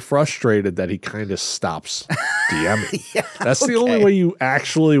DM so frustrated that he kind of stops DMing. That's the only way you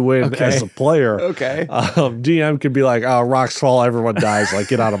actually win as a player. DM can be like, oh, rocks fall, everyone dies. Like,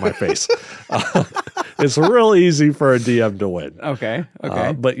 get out of my face. It's real easy for a DM to win. Okay.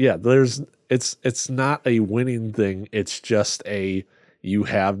 But yeah, it's not a winning thing. It's just you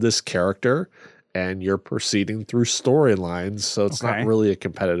have this character and you're proceeding through storylines. So it's not really a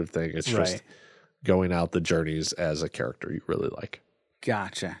competitive thing. It's just going out the journeys as a character you really like.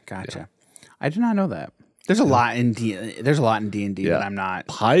 Gotcha. Yeah. I did not know that. There's a lot in D&D that I'm not.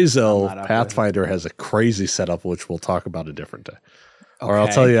 Paizo Pathfinder has a crazy setup, which we'll talk about a different day. Or I'll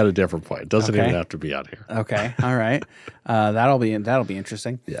tell you at a different point. It doesn't even have to be out here. Okay. All right. That'll be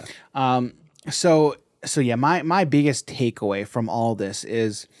interesting. Yeah. So yeah, my biggest takeaway from all this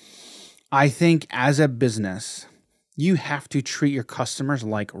is I think as a business, you have to treat your customers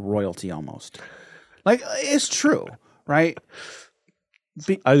like royalty almost. Like, it's true, right?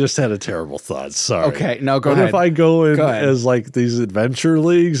 I just had a terrible thought. Sorry. Okay, no, go ahead. What if I go in as like these adventure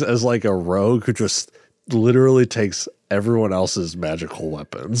leagues as like a rogue who just literally takes everyone else's magical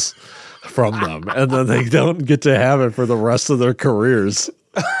weapons from them and then they don't get to have it for the rest of their careers?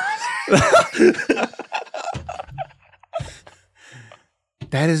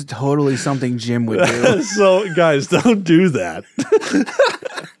 That is totally something Jim would do. So, guys, don't do that.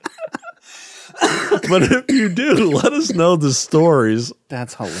 But if you do, let us know the stories.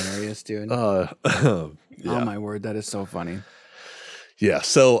 That's hilarious, dude. Yeah. Oh, my word. That is so funny. Yeah.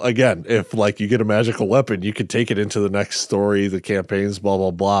 So, again, if, like, you get a magical weapon, you could take it into the next story, the campaigns, blah,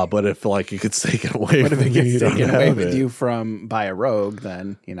 blah, blah. But if, like, you could take it away from you, if it gets taken away with you by a rogue,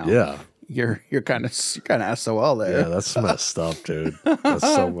 then, you know. Yeah. You're kind of SOL there. Yeah, that's messed up, dude. That's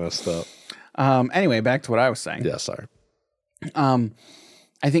so messed up. Anyway, back to what I was saying. Yeah, sorry.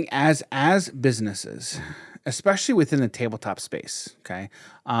 I think as businesses, especially within the tabletop space, okay,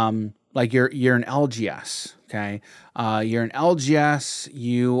 like you're an LGS, okay, you're an LGS.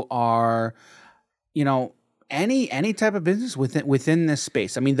 You are, you know, any type of business within this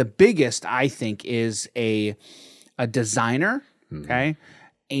space. I mean, the biggest I think is a designer, okay.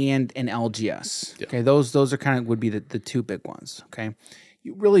 And an LGS. Yeah. Okay, those are kind of would be the two big ones. Okay,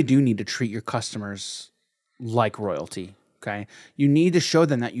 you really do need to treat your customers like royalty. Okay, you need to show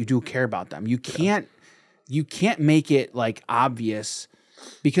them that you do care about them. You can't make it like obvious,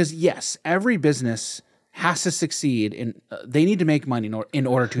 because yes, every business has to succeed, and they need to make money in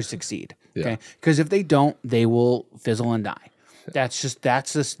order to succeed. Okay, because if they don't, they will fizzle and die. That's just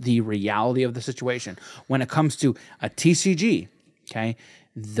the reality of the situation. When it comes to a TCG, okay.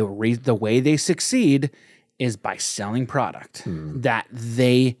 The way they succeed is by selling product that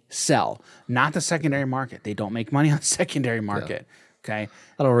they sell, not the secondary market. They don't make money on the secondary market. Yeah. Okay.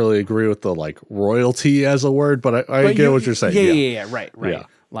 I don't really agree with the like royalty as a word, but I get what you're saying. Yeah. Right. Yeah.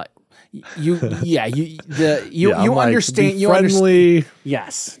 Like you understand. Be friendly.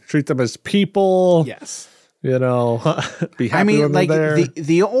 Yes. Treat them as people. Yes. You know, be happy. I mean, when like they're there.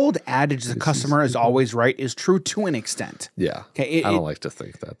 the old adage, the customer is always right, is true to an extent. Yeah. Okay. I don't like to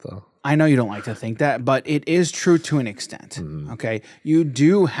think that, though. I know you don't like to think that, but it is true to an extent. Okay. You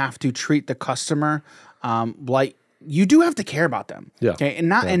do have to treat the customer like you do have to care about them. Yeah. Okay. And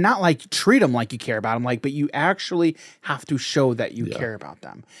not like treat them like you care about them, but you actually have to show that you care about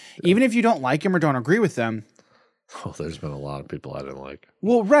them. Yeah. Even if you don't like them or don't agree with them. Oh, there's been a lot of people I didn't like.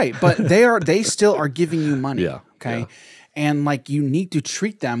 Well, right, but they still are giving you money. Yeah. Okay. Yeah. And like you need to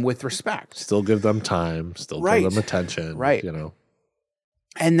treat them with respect. Still give them time. Still give them attention. Right. You know.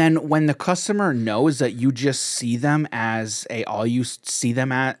 And then when the customer knows that you just see them as all you see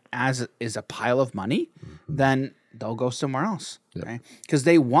them as is a pile of money, then they'll go somewhere else. Yep. Okay, because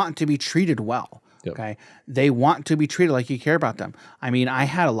they want to be treated well. Yep. Okay, they want to be treated like you care about them. I mean, I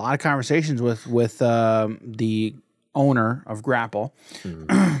had a lot of conversations with the owner of Grapple.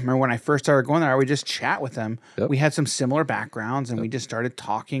 Remember when I first started going there, I would just chat with them. Yep. We had some similar backgrounds, and we just started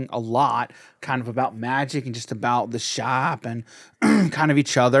talking a lot, kind of about Magic and just about the shop and kind of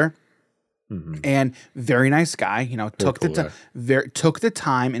each other. And very nice guy, took the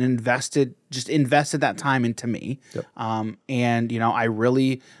time and invested that time into me. Yep. And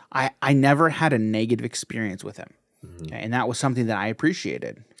I never had a negative experience with him. Okay? And that was something that I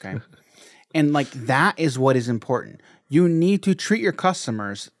appreciated. Okay. And like, that is what is important. You need to treat your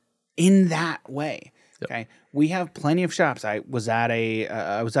customers in that way. Yep. Okay. We have plenty of shops. I was at a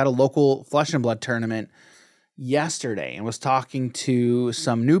local Flesh and Blood tournament yesterday and was talking to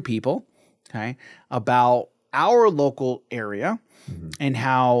some new people, okay, about our local area and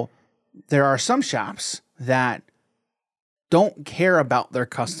how there are some shops that don't care about their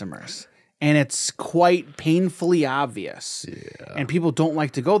customers. And it's quite painfully obvious. Yeah. And people don't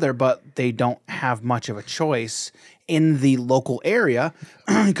like to go there, but they don't have much of a choice in the local area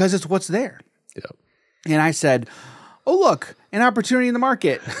because it's what's there. Yep. And I said, oh, look, an opportunity in the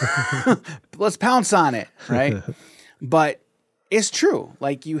market. Let's pounce on it, right? But it's true.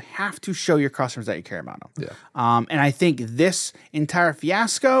 Like, you have to show your customers that you care about them. Yeah. And I think this entire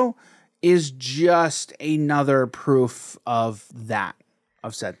fiasco is just another proof of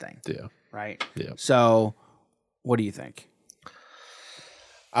said thing. Yeah. Right? Yeah. So, what do you think?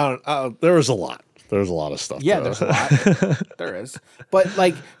 There was a lot. There's a lot of stuff. Yeah, there's a lot. There is. But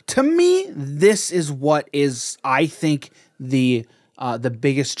like, to me, this is what is, I think, the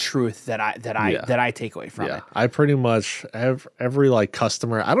biggest truth that I take away from it. I pretty much have every like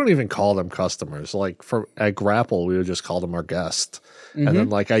customer. I don't even call them customers. Like at Grapple, we would just call them our guest. And then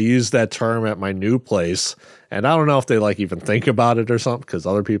like I use that term at my new place, and I don't know if they like even think about it or something, because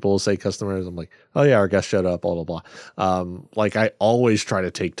other people will say customers. I'm like, oh yeah, our guest showed up, blah blah blah. Like, I always try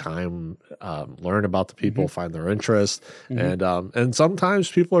to take time, learn about the people, find their interest, and sometimes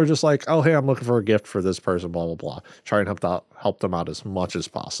people are just like, oh hey, I'm looking for a gift for this person, blah blah blah. Try and help them out as much as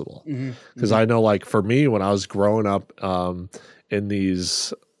possible, because I know, like, for me, when I was growing up in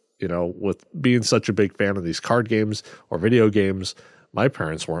these, with being such a big fan of these card games or video games, my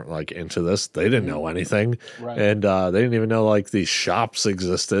parents weren't like into this. They didn't know anything. Right. And they didn't even know like these shops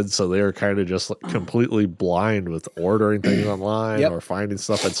existed. So they were kind of just like completely blind with ordering things online or finding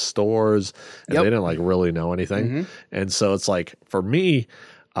stuff at stores. And they didn't like really know anything. And so it's like, for me,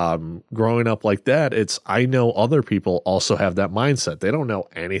 growing up like that, I know other people also have that mindset. They don't know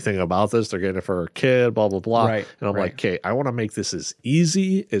anything about this. They're getting it for a kid, blah, blah, blah. Right, and I'm like, okay, I want to make this as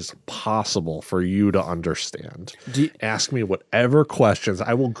easy as possible for you to understand. Ask me whatever questions.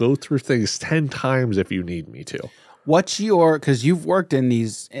 I will go through things 10 times if you need me to. Because you've worked in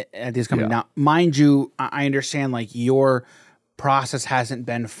at these companies. Now, mind you, I understand like your process hasn't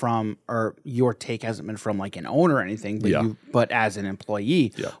been from, or your take hasn't been from like an owner or anything, but as an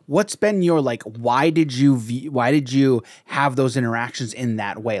employee, what's been your, like, why did you have those interactions in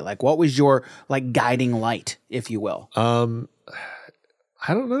that way? Like, what was your like guiding light, if you will? I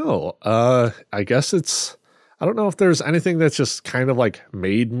don't know. I guess I don't know if there's anything that's just kind of like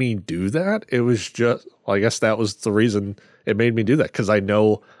made me do that. It was just, well, I guess that was the reason it made me do that. 'Cause I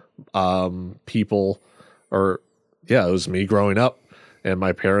know, people, or it was me growing up and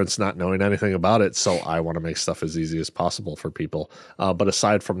my parents not knowing anything about it. So I want to make stuff as easy as possible for people. But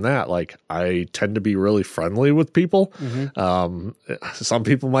aside from that, like, I tend to be really friendly with people. Some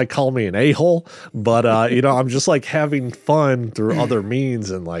people might call me an a-hole, but, I'm just like having fun through other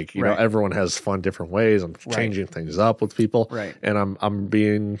means. And like, you know, everyone has fun different ways. I'm changing things up with people. Right. And I'm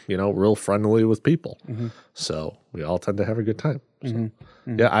being, real friendly with people. So we all tend to have a good time. So,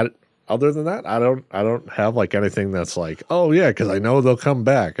 other than that, I don't have like anything that's like, oh yeah, because I know they'll come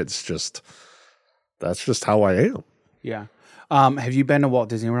back. It's just, that's just how I am. Yeah. Have you been to Walt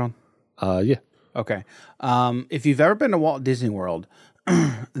Disney World? Yeah. Okay. If you've ever been to Walt Disney World,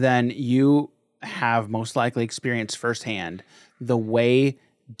 then you have most likely experienced firsthand the way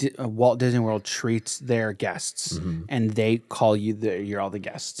Walt Disney World treats their guests, and they call you you're all the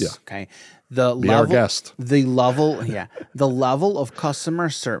guests. Yeah. Okay. Our guest. The level of customer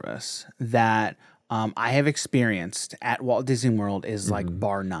service that I have experienced at Walt Disney World is like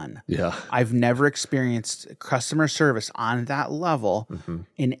bar none. Yeah. I've never experienced customer service on that level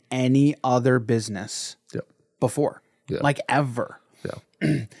in any other business before, like ever.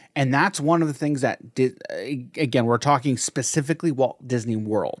 Yeah. And that's one of the things that again, we're talking specifically Walt Disney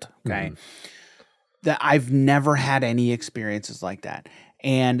World, okay? That I've never had any experiences like that.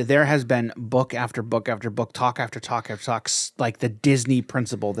 And there has been book after book after book, talk after talk after talk, like the Disney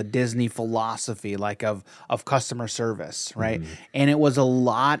principle, the Disney philosophy, like of customer service, right? And it was a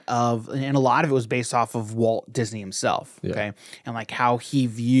lot of it was based off of Walt Disney himself, okay? And like how he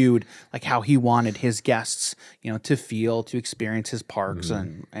viewed, like how he wanted his guests, to experience his parks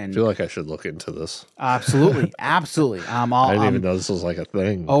and I feel like I should look into this. Absolutely. I didn't even know this was like a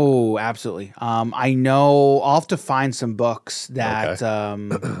thing. Oh, absolutely. I know I'll have to find some books that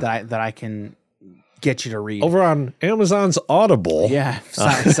that I can get you to read over on Amazon's Audible. Yeah,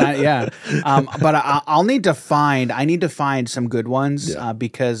 yeah. But I'll need to find some good ones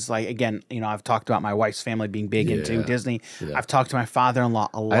because, like, again, I've talked about my wife's family being big into Disney. Yeah. I've talked to my father-in-law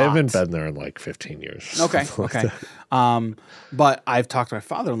a lot. I haven't been there in like 15 years. Okay. But I've talked to my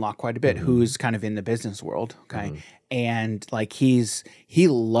father-in-law quite a bit, who's kind of in the business world. Okay, and like he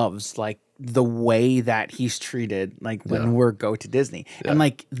loves like the way that he's treated, like when we go to Disney, and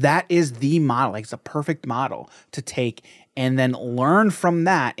like that is the model. Like it's a perfect model to take and then learn from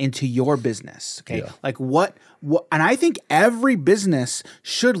that into your business. Okay, like what, and I think every business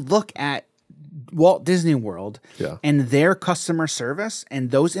should look at Walt Disney World and their customer service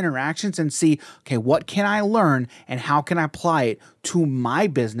and those interactions and see, okay, what can I learn and how can I apply it to my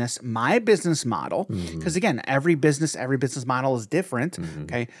business model? Because again, every business model is different.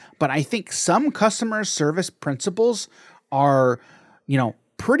 Okay. But I think some customer service principles are,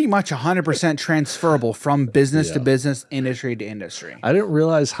 pretty much 100% transferable from business to business, industry to industry. I didn't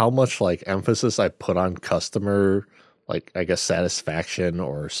realize how much like emphasis I put on customer, like, I guess, satisfaction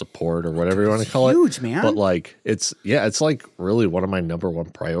or support or whatever you want to call it. Huge, man. But like, it's like really one of my number one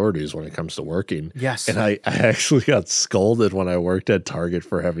priorities when it comes to working. Yes. And I actually got scolded when I worked at Target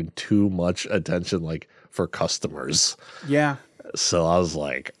for having too much attention, like for customers. Yeah. So I was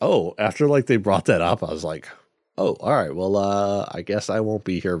like, after like they brought that up, I was like, all right, well, I guess I won't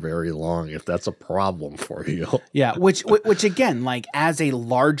be here very long if that's a problem for you. Yeah. Which again, like as a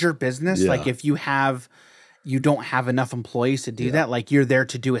larger business, like if you don't have enough employees to do that. Like you're there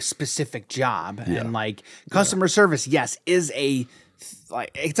to do a specific job, and like customer service, yes, is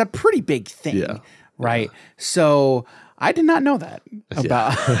it's a pretty big thing, right? So I did not know that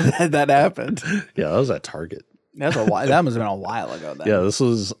about that happened. Yeah, that was at Target. That's a while. That must have been a while ago. Then. Yeah, this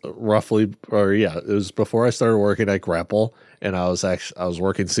was roughly, it was before I started working at Grapple, and I was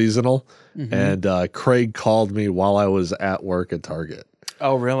working seasonal, and Craig called me while I was at work at Target.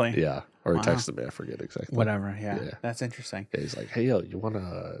 Oh, really? Yeah. Or he texted me, I forget exactly. Whatever, yeah. That's interesting. Yeah, he's like, hey, yo, you want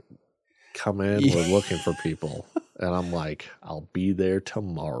to come in? We're looking for people. And I'm like, I'll be there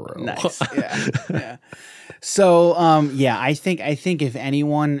tomorrow. Nice, yeah. So, I think if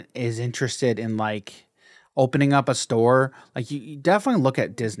anyone is interested in, like, opening up a store, like, you definitely look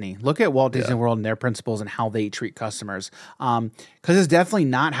at Disney. Look at Walt Disney World and their principles and how they treat customers. Because it's definitely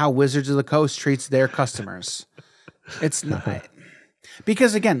not how Wizards of the Coast treats their customers. It's not...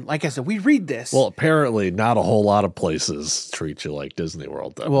 Because again, like I said, we read this. Well, apparently not a whole lot of places treat you like Disney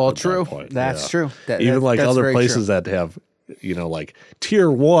World. Well, true. That's true. Even like other places that have, like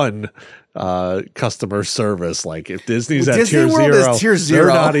tier 1 customer service. Like if Disney's at Disney tier World 0, is tier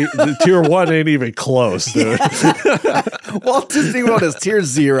 0. Tier 1 ain't even close, dude. Walt Disney World is tier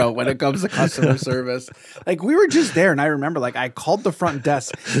 0 when it comes to customer service. Like we were just there, and I remember, like I called the front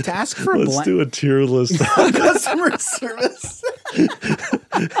desk to ask for Let's do a tier list on customer service.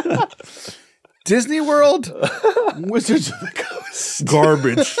 Disney World, Wizards of the Coast,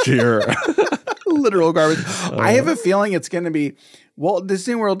 garbage tier, literal garbage. I have a feeling it's going to be Walt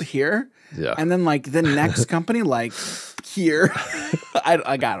Disney World here, and then like the next company like here. I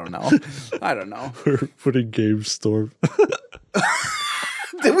don't know. We're putting GameStorm.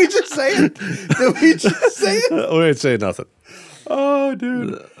 Did we just say it? We ain't saying nothing. Oh,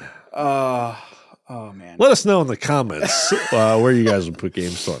 dude. Oh, man. Let us know in the comments where you guys would put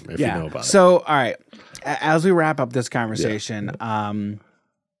GameStorm if you know about it. So, all right. As we wrap up this conversation,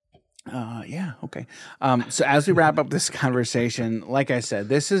 okay. So as we wrap up this conversation, like I said,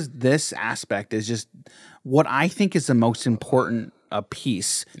 this aspect is just what I think is the most important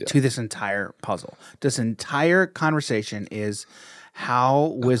piece to this entire puzzle. This entire conversation is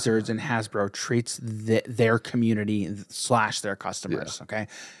how Wizards and Hasbro treats their community / their customers. Yeah. Okay.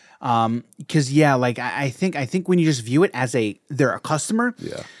 Because like I think when you just view it as they're a customer,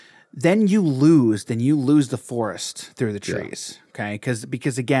 then you lose the forest through the trees. Okay,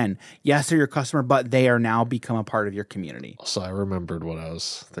 because again, yes, they're your customer, but they are now become a part of your community. So I remembered what I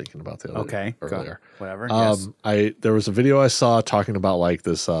was thinking about the other earlier. Whatever. Yes. There was a video I saw talking about like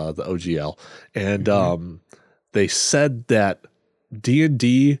this the OGL, and they said that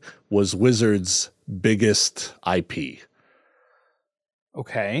D&D was Wizards' biggest IP.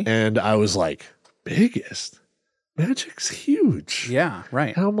 Okay. And I was like, biggest? Magic's huge. Yeah,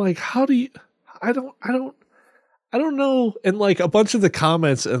 right. And I'm like, how do you I don't know. And like a bunch of the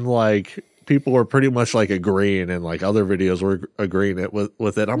comments and like people were pretty much like agreeing, and like other videos were agreeing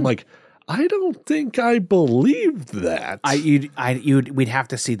with it. I'm like, I don't think I believed that. We'd have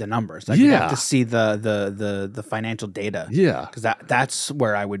to see the numbers. Like, we'd have to see the financial data. Yeah, because that's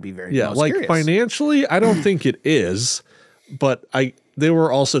where I would be very most like curious. Financially, I don't think it is, but they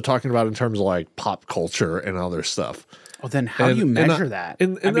were also talking about in terms of like pop culture and other stuff. Well, then how do you measure that?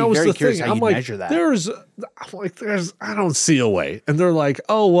 And that was the thing. How I'm like, measure that. I don't see a way. And they're like,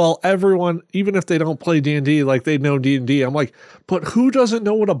 oh, well, everyone, even if they don't play D&D, like they know D&D. I'm like, but who doesn't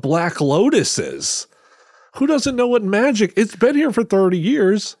know what a Black Lotus is? Who doesn't know what Magic? It's been here for 30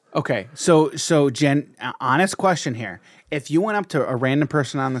 years. Okay, so Jen, honest question here. If you went up to a random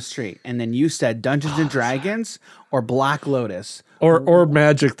person on the street and then you said Dungeons and Dragons or Black Lotus or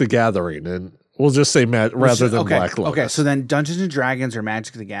Magic the Gathering, and we'll just say rather than Black Lotus. Okay, so then Dungeons and Dragons or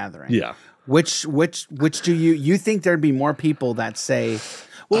Magic the Gathering. Yeah. Which do you think there'd be more people that say?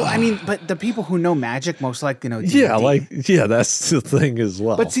 Well, I mean, but the people who know Magic most likely know D&D. Yeah, that's the thing as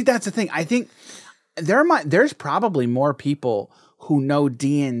well. But see, that's the thing. I think there's probably more people who know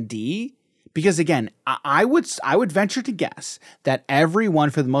D&D, because again, I would venture to guess that everyone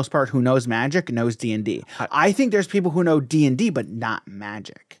for the most part who knows Magic knows D&D. I think there's people who know D&D but not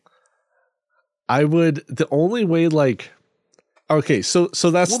Magic. The only way, like, okay, so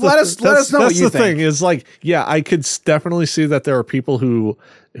that's let us know what you think. Thing is like, yeah, I could definitely see that there are people who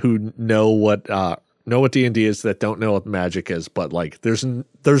know what D&D is that don't know what Magic is, but like there's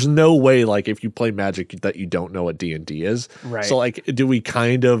no way, like, if you play Magic that you don't know what D&D is. Right. So like, do we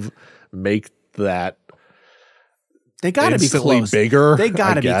kind of make that they gotta be close. Bigger? They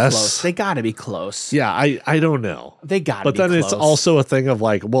gotta be close. They gotta be close. Yeah, I don't know. They gotta but be then close. It's also a thing of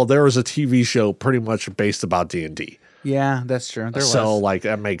like, well, there was a TV show pretty much based about D&D. Yeah, that's true. So like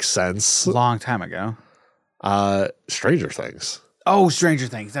that makes sense. A long time ago. Stranger Things. Oh, Stranger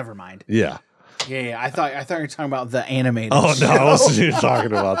Things. Never mind. Yeah. Yeah. I thought you were talking about the animated. Oh show. no, I wasn't even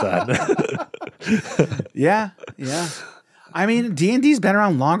talking about that. Yeah. I mean, D&D's been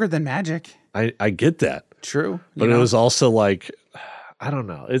around longer than Magic. I get that. True. But it was also like, I don't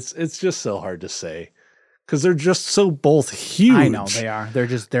know. It's just so hard to say because they're just so both huge. I know they are.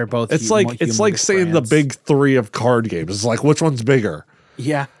 They're both. It's like saying the big three of card games. It's like, which one's bigger?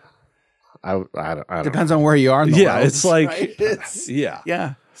 Yeah. I don't Depends know. on where you are in the world. It's like, right?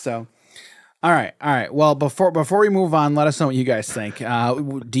 yeah. So, all right. Well, before we move on, let us know what you guys think.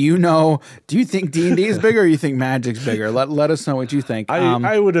 Do you think D&D is bigger or you think Magic's bigger? Let us know what you think.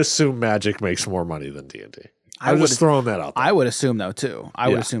 I would assume Magic makes more money than D&D. I'm just throwing that out there. I would assume though too. I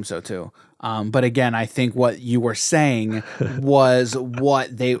would assume so too. But again, I think what you were saying was what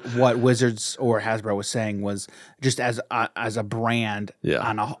Wizards or Hasbro was saying was just as a brand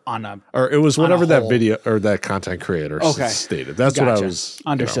on a or it was whatever that video or that content creator stated. That's what I was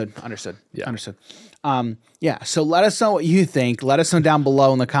understood. Yeah. Understood. So let us know what you think. Let us know down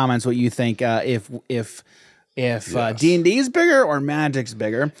below in the comments what you think. If D&D is bigger or Magic's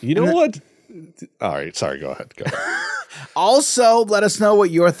bigger. You know what? All right. Sorry. Go ahead. Also, let us know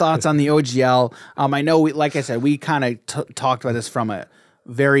what your thoughts on the OGL. I know, like I said, we kind of talked about this from a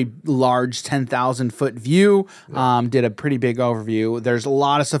very large 10,000 foot view. Did a pretty big overview. There's a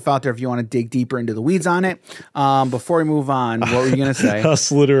lot of stuff out there if you want to dig deeper into the weeds on it. Before we move on, what were you gonna say? I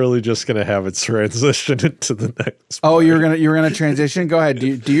was literally just gonna have it transition into the next. Oh, you're gonna transition. Go ahead. Do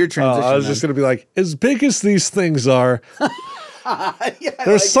your transition. I was just gonna be like, as big as these things are.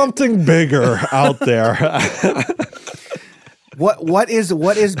 There's something bigger out there. What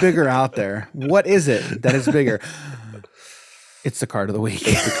is bigger out there? What is it that is bigger? It's the card of the week.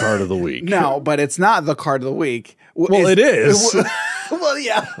 It's the card of the week. No, but it's not the card of the week. Well, it is. Well,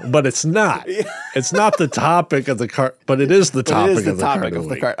 yeah. But it's not. It's not the topic of the card, but it is the topic of the card of the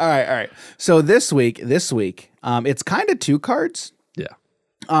week. All right. So this week, it's kind of two cards. Yeah.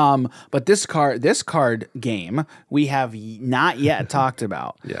 But this card game we have not yet talked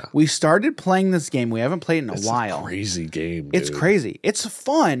about. Yeah. We started playing this game. We haven't played it in a while. It's a crazy game. It's crazy. It's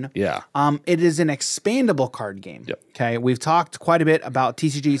fun. Yeah. It is an expandable card game. Yep. Okay. We've talked quite a bit about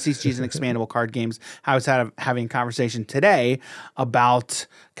TCGs and expandable card games. I was having a conversation today about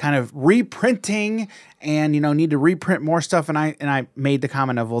kind of reprinting and, need to reprint more stuff. And I made the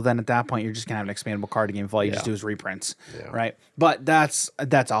comment of, well, then at that point, you're just going to have an expandable card game if all you just do is reprints, right? But that's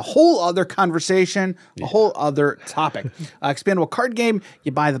a whole other conversation, a whole other topic. Expandable card game,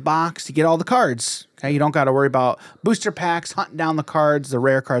 you buy the box, you get all the cards. Okay, you don't got to worry about booster packs, hunting down the cards, the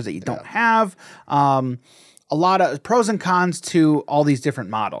rare cards that you don't have. A lot of pros and cons to all these different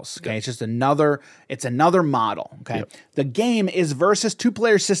models. Okay, it's just another model. Okay, the game is versus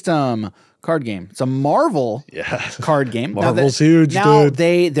 2-player system card game. It's a Marvel card game. Marvel's huge, dude.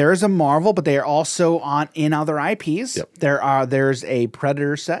 There's a Marvel, but they are also in other IPs. There's a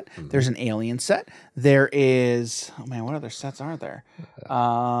Predator set. There's an Alien set. There is what other sets are there?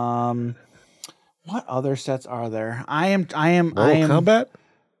 What other sets are there? Mortal Kombat?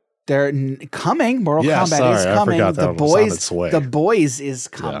 They're coming. Mortal Kombat is coming. The Boys is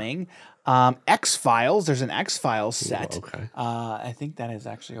coming. X-Files. There's an X-Files set. Ooh, okay. I think that is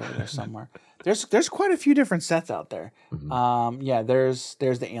actually over there somewhere. There's quite a few different sets out there. There's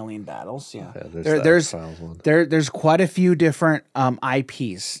the Alien Battles. There's quite a few different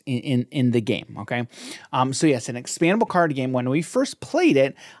IPs in the game. Okay, so yes, an expandable card game. When we first played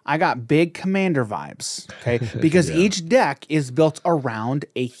it, I got big Commander vibes. Okay, because each deck is built around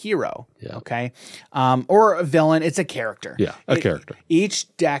a hero. Okay, or a villain. It's a character. Character.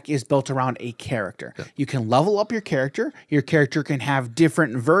 Each deck is built around a character. You can level up your character. Your character can have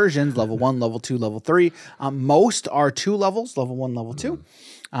different versions: level 1, level 2, level 3. Most are 2 levels: level 1, level 2.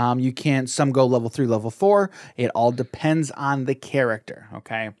 Some go level 3, level 4. It all depends on the character.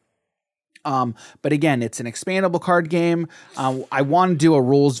 Okay. But again, it's an expandable card game. I want to do a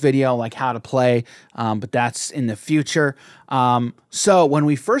rules video, like how to play, but that's in the future. So when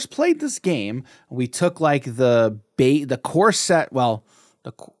we first played this game, we took like the core set,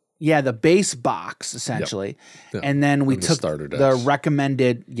 the base box essentially, and then we took the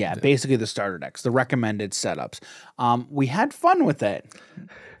recommended, basically the starter decks, the recommended setups. We had fun with it.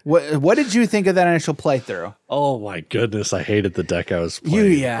 What did you think of that initial playthrough? Oh my goodness, I hated the deck I was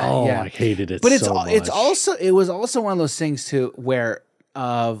playing. I hated it. But it was also one of those things too where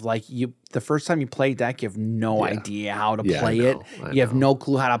the first time you play deck, you have no idea how to play it. You have no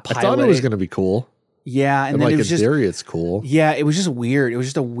clue how to pilot it. I thought it was going to be cool. Yeah, and then like it was in theory, it's cool. Yeah, it was just weird. It was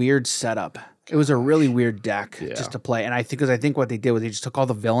just a weird setup. It was a really weird deck just to play. And I think what they did was they just took all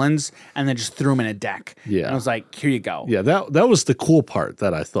the villains and then just threw them in a deck. Yeah. And I was like, here you go. Yeah, that was the cool part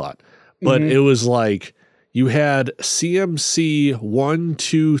that I thought. But it was like you had CMC 1,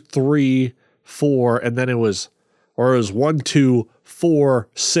 2, 3, 4, and then it was 1, 2, 4,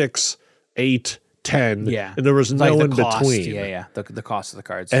 6, 8, 10. Yeah. And there was no in between. Yeah. The cost of the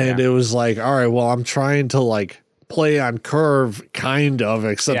cards. And it was like, all right, well, I'm trying to play on curve, kind of,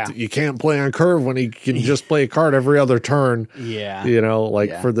 except you can't play on curve when you can just play a card every other turn. Yeah.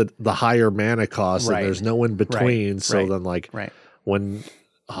 For the higher mana cost, and there's no in between. So then when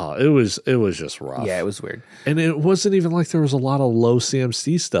it was just rough. Yeah, it was weird. And it wasn't even like there was a lot of low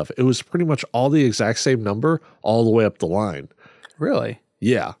CMC stuff. It was pretty much all the exact same number all the way up the line. Really?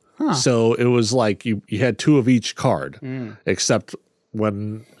 Yeah. Huh. So it was like you had 2 of each card, except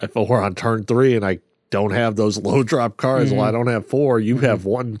if we're on turn 3 and I don't have those low drop cards. Well, I don't have 4. You have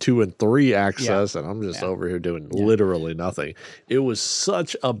 1, 2, and 3 access, and I'm just over here doing literally nothing. It was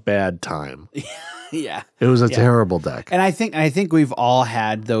such a bad time. Yeah, it was a terrible deck. And I think we've all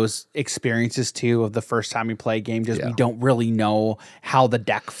had those experiences too of the first time we play a game. We don't really know how the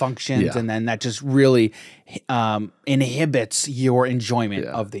deck functions, and then that just really inhibits your enjoyment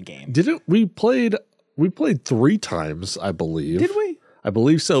of the game. We played 3 times, I believe. Did we? I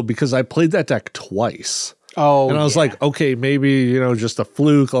believe so, because I played that deck twice. Oh, and I was like, okay, maybe, just a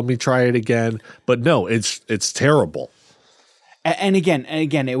fluke. Let me try it again. But no, it's terrible. And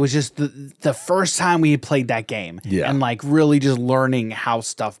again, it was just the first time we had played that game. Yeah. And really just learning how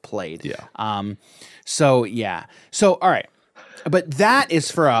stuff played. Yeah. So all right. But that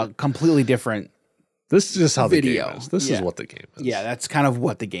is for a completely different This is just how video. The game is. This is what the game is. Yeah, that's kind of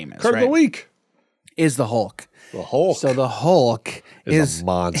what the game is. Card of the week is the Hulk. The Hulk. So the Hulk is a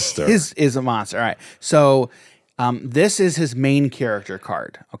monster. Is a monster. All right. So this is his main character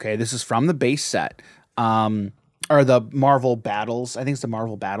card. Okay. This is from the base set. Or the Marvel Battles. I think it's the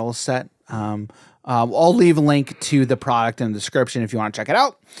Marvel Battles set. I'll leave a link to the product in the description if you want to check it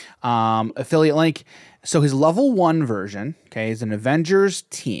out. Affiliate link. So his level 1 version, is an Avengers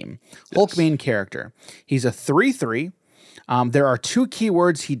team. Hulk main character. He's a 3/3. There are 2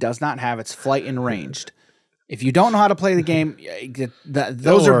 keywords he does not have. It's flight and ranged. If you don't know how to play the game,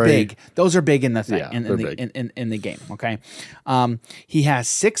 those are big. Those are big in the thing in the game. Okay. He has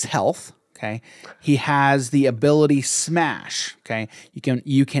 6 health. Okay, he has the ability Smash. Okay,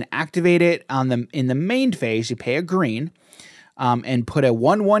 you can activate it in the main phase. You pay a green, and put a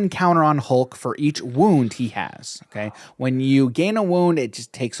 1/1 counter on Hulk for each wound he has. Okay, when you gain a wound, it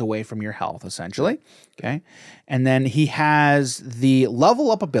just takes away from your health essentially. Okay, and then he has the level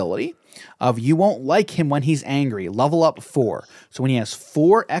up ability of you won't like him when he's angry. Level up 4. So when he has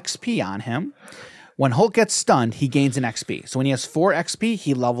 4 XP on him. When Hulk gets stunned, he gains an XP. So when he has 4 XP,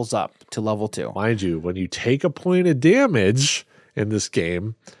 he levels up to level 2. Mind you, when you take a point of damage in this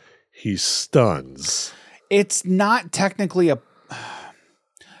game, he stuns. It's not technically a...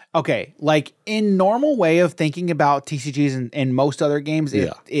 Okay, like in normal way of thinking about TCGs and most other games,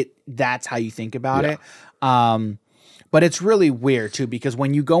 that's how you think about it. But it's really weird too, because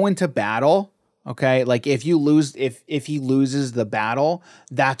when you go into battle... Okay, like if he loses the battle,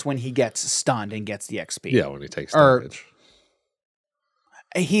 that's when he gets stunned and gets the XP. Yeah, when he takes damage.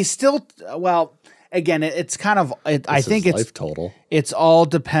 He's still again. It's kind of. I think it's life total. It's all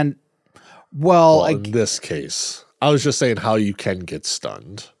depend. Well, in this case, I was just saying how you can get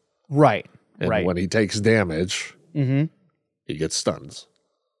stunned. Right. And when he takes damage, he gets stuns.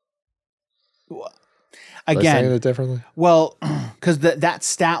 Again, saying it differently. Well, because that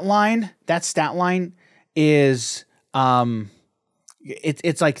stat line is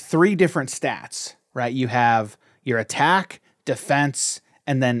it's like 3 different stats, right? You have your attack, defense,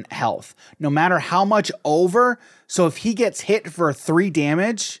 and then health. No matter how much over, so if he gets hit for 3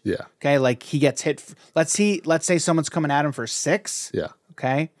 damage, okay, like he gets hit. Let's say someone's coming at him for 6,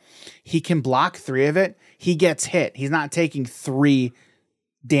 okay, he can block 3 of it. He gets hit. He's not taking 3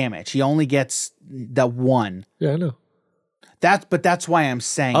 damage. He only gets the 1. Yeah, I know. That's why I'm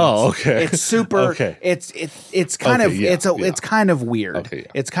saying. Oh, okay. It's super. Okay. It's kind of it's kind of weird. Okay,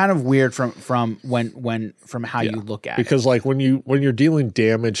 yeah. It's kind of weird from how you look at it. Because like when you're dealing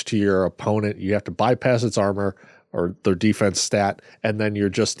damage to your opponent, you have to bypass its armor or their defense stat, and then you're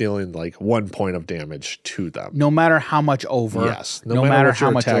just dealing like 1 point of damage to them. No matter how much over. Yes. No matter what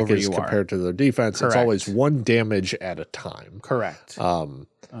how much attack is compared to their defense, Correct. It's always 1 damage at a time. Correct.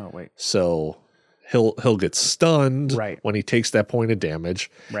 So he'll get stunned right. when he takes that point of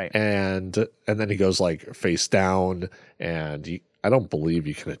damage. Right. And then he goes like face down, and I don't believe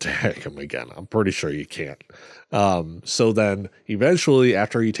you can attack him again. I'm pretty sure you can't. So then eventually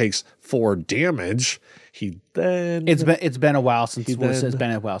after he takes 4 damage, it's been a while since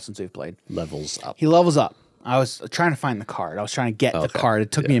we've played. Levels up. He levels up. I was trying to find the card. I was trying to get the card.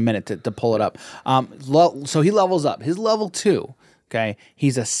 It took me a minute to pull it up. So he levels up. His level 2. Okay,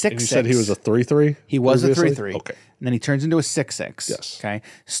 he's a 6/6. You said he was a 3/3. He was a 3/3. Okay, and then he turns into a 6/6. Yes. Okay,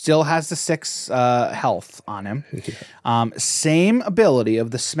 still has the 6 health on him. Same ability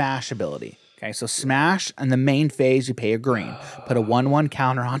of the Smash ability. Okay, so Smash in the main phase, you pay a green. Put a 1/1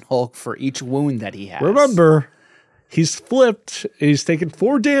 counter on Hulk for each wound that he has. Remember, he's flipped. He's taking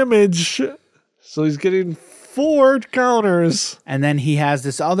 4 damage, so he's getting 4 counters. And then he has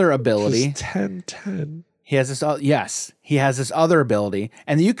this other ability. 10/10. He has this. Yes, he has this other ability,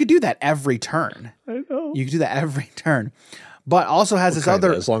 and you could do that every turn. I know. You could do that every turn, but also has this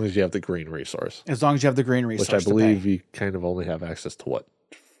other. As long as you have the green resource. As long as you have the green resource, which I believe you kind of only have access to what,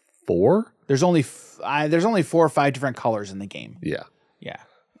 4? There's only 4 or 5 different colors in the game. Yeah.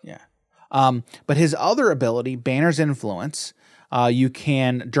 But his other ability, Banner's Influence. You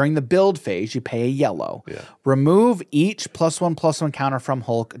can, during the build phase, you pay a yellow. Yeah. Remove each +1/+1 counter from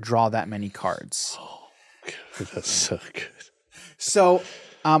Hulk. Draw that many cards. That's so good. So,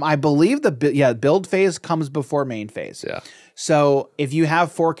 I believe build phase comes before main phase. Yeah. So if you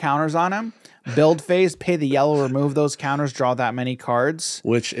have 4 counters on him, build phase, pay the yellow, remove those counters, draw that many cards.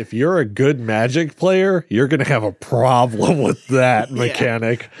 Which, if you're a good Magic player, you're going to have a problem with that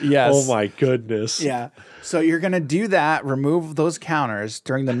mechanic. Yes. Oh my goodness. Yeah. So you're going to do that, remove those counters.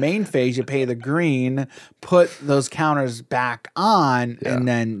 During the main phase, you pay the green, put those counters back on, and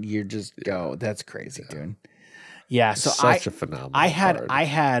then you just go. That's crazy, dude. Yeah, so such a phenomenal card. I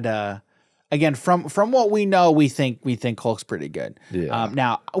had again from what we know, we think Hulk's pretty good. Yeah.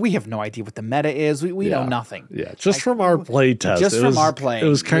 Now we have no idea what the meta is. We know nothing. Yeah, just from our play test. Just from our play, it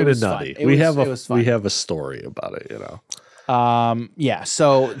was kind of nutty. We have a story about it, Yeah.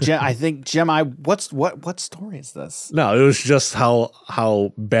 So I think Jim, what story is this? No, it was just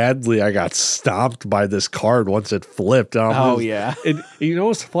how badly I got stomped by this card once it flipped. Yeah. You know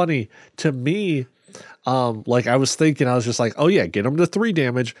what's funny to me? Like I was thinking, I was just like, oh yeah, get him to 3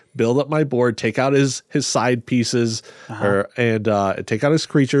 damage, build up my board, take out his side pieces, and take out his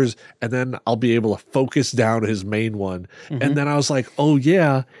creatures, and then I'll be able to focus down his main one. And then I was like, oh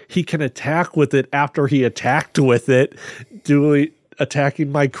yeah, he can attack with it after he attacked with it,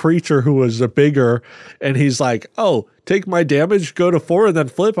 attacking my creature who was a bigger, and he's like, oh, take my damage, go to 4 and then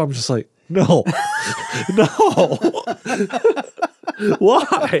flip. I'm just like, no. No.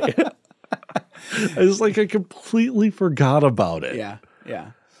 Why? It's like I completely forgot about it. Yeah.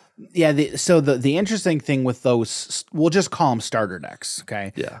 So the interesting thing with those, we'll just call them starter decks,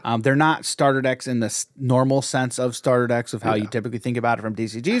 okay? Yeah. They're not starter decks in the normal sense of starter decks of how you typically think about it from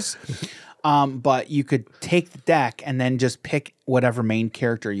DCGs. But you could take the deck and then just pick whatever main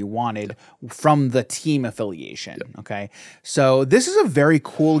character you wanted from the team affiliation. Okay. So this is a very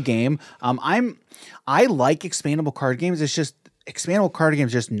cool game. I like expandable card games. It's just expandable card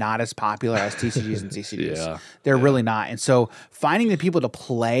games just not as popular as TCGs and CCGs. They're really not. And so finding the people to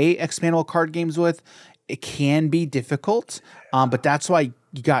play expandable card games with, it can be difficult. But that's why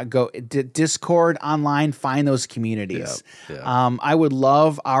you got to go Discord online, find those communities. I would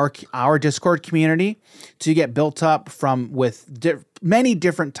love our Discord community to get built up with many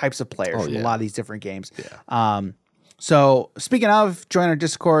different types of players from a lot of these different games. So speaking of, join our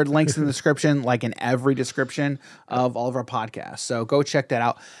Discord, links in the description, like in every description of all of our podcasts. So go check that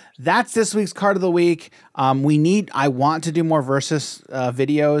out. That's this week's card of the week. I want to do more Versus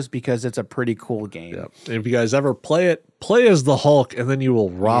videos because it's a pretty cool game. And if you guys ever play it, play as the Hulk, and then you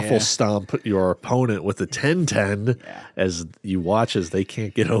will raffle stomp your opponent with the 10-10 as you watch as they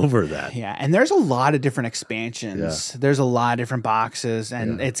can't get over that. And there's a lot of different expansions. There's a lot of different boxes,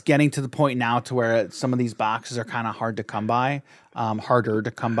 and it's getting to the point now to where some of these boxes are kind of hard to come by, harder to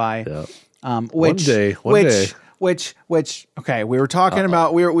come by. One day. Okay, we were talking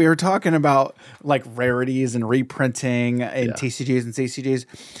about we were talking about like rarities and reprinting in TCGs and CCGs.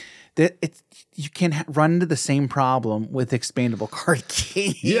 You can run into the same problem with expandable card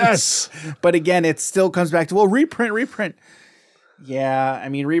games. Yes, but again, it still comes back to reprint. Yeah, I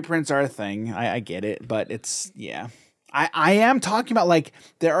mean reprints are a thing. I get it, but it's I am talking about like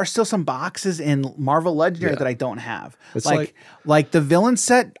there are still some boxes in Marvel Legendary that I don't have. It's like the villain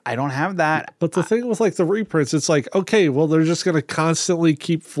set, I don't have that. But the thing with like the reprints, it's like, okay, well, they're just going to constantly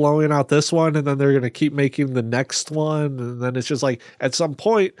keep flowing out this one, and then they're going to keep making the next one. And then it's just like at some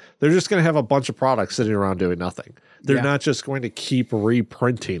point, they're just going to have a bunch of products sitting around doing nothing. They're not just going to keep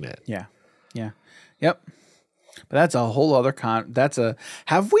reprinting it. Yep. But that's a whole other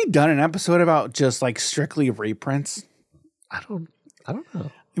have we done an episode about just like strictly reprints? I don't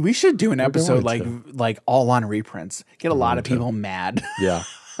know. We should do an episode like all on reprints. Get a lot of people mad. Yeah.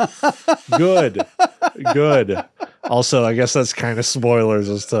 Good. Also, I guess that's kind of spoilers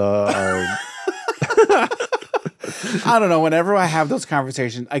as to I don't know. Whenever I have those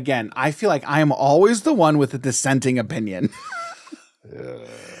conversations, again, I feel like I am always the one with a dissenting opinion.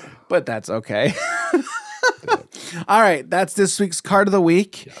 But that's okay. All right, that's this week's card of the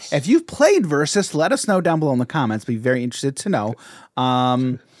week. If you've played Versus, let us know down below in the comments. Be very interested to know.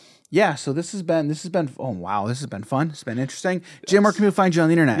 So this has been oh wow, this has been fun. It's been interesting. Jim, where can we find you on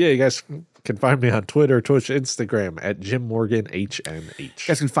the internet? Yeah, you guys can find me on Twitter, Twitch, Instagram at Jim Morgan HNH. You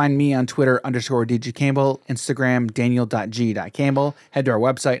guys can find me on Twitter _DJ Campbell, Instagram Daniel.g.Campbell. Head to our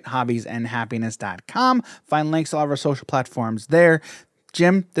website, hobbiesandhappiness.com. Find links to all of our social platforms there.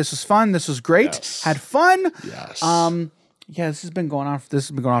 Jim, this was fun. This was great. Had fun. Yes. This has been going on. This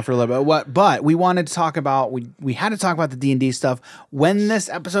has been going on for a little bit. But we wanted to talk about. We had to talk about the D&D stuff. When this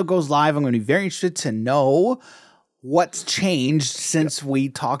episode goes live, I'm going to be very interested to know what's changed since we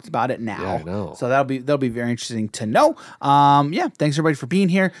talked about it now. Yeah, I know. So that'll be very interesting to know. Thanks everybody for being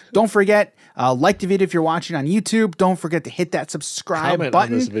here. Don't forget, like the video if you're watching on YouTube. Don't forget to hit that subscribe button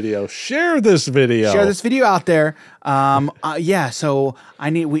on this video. Share this video. Share this video out there. So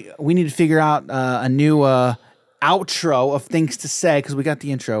we need to figure out a new outro of things to say because we got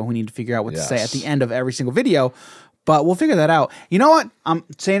the intro. We need to figure out what to say at the end of every single video. But we'll figure that out. You know what? I'm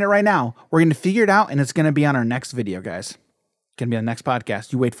saying it right now. We're going to figure it out, and it's going to be on our next video, guys. It's going to be on the next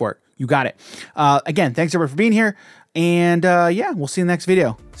podcast. You wait for it. You got it. Again, thanks everybody for being here. And we'll see you in the next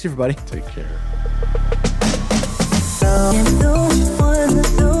video. See you, everybody. Take care.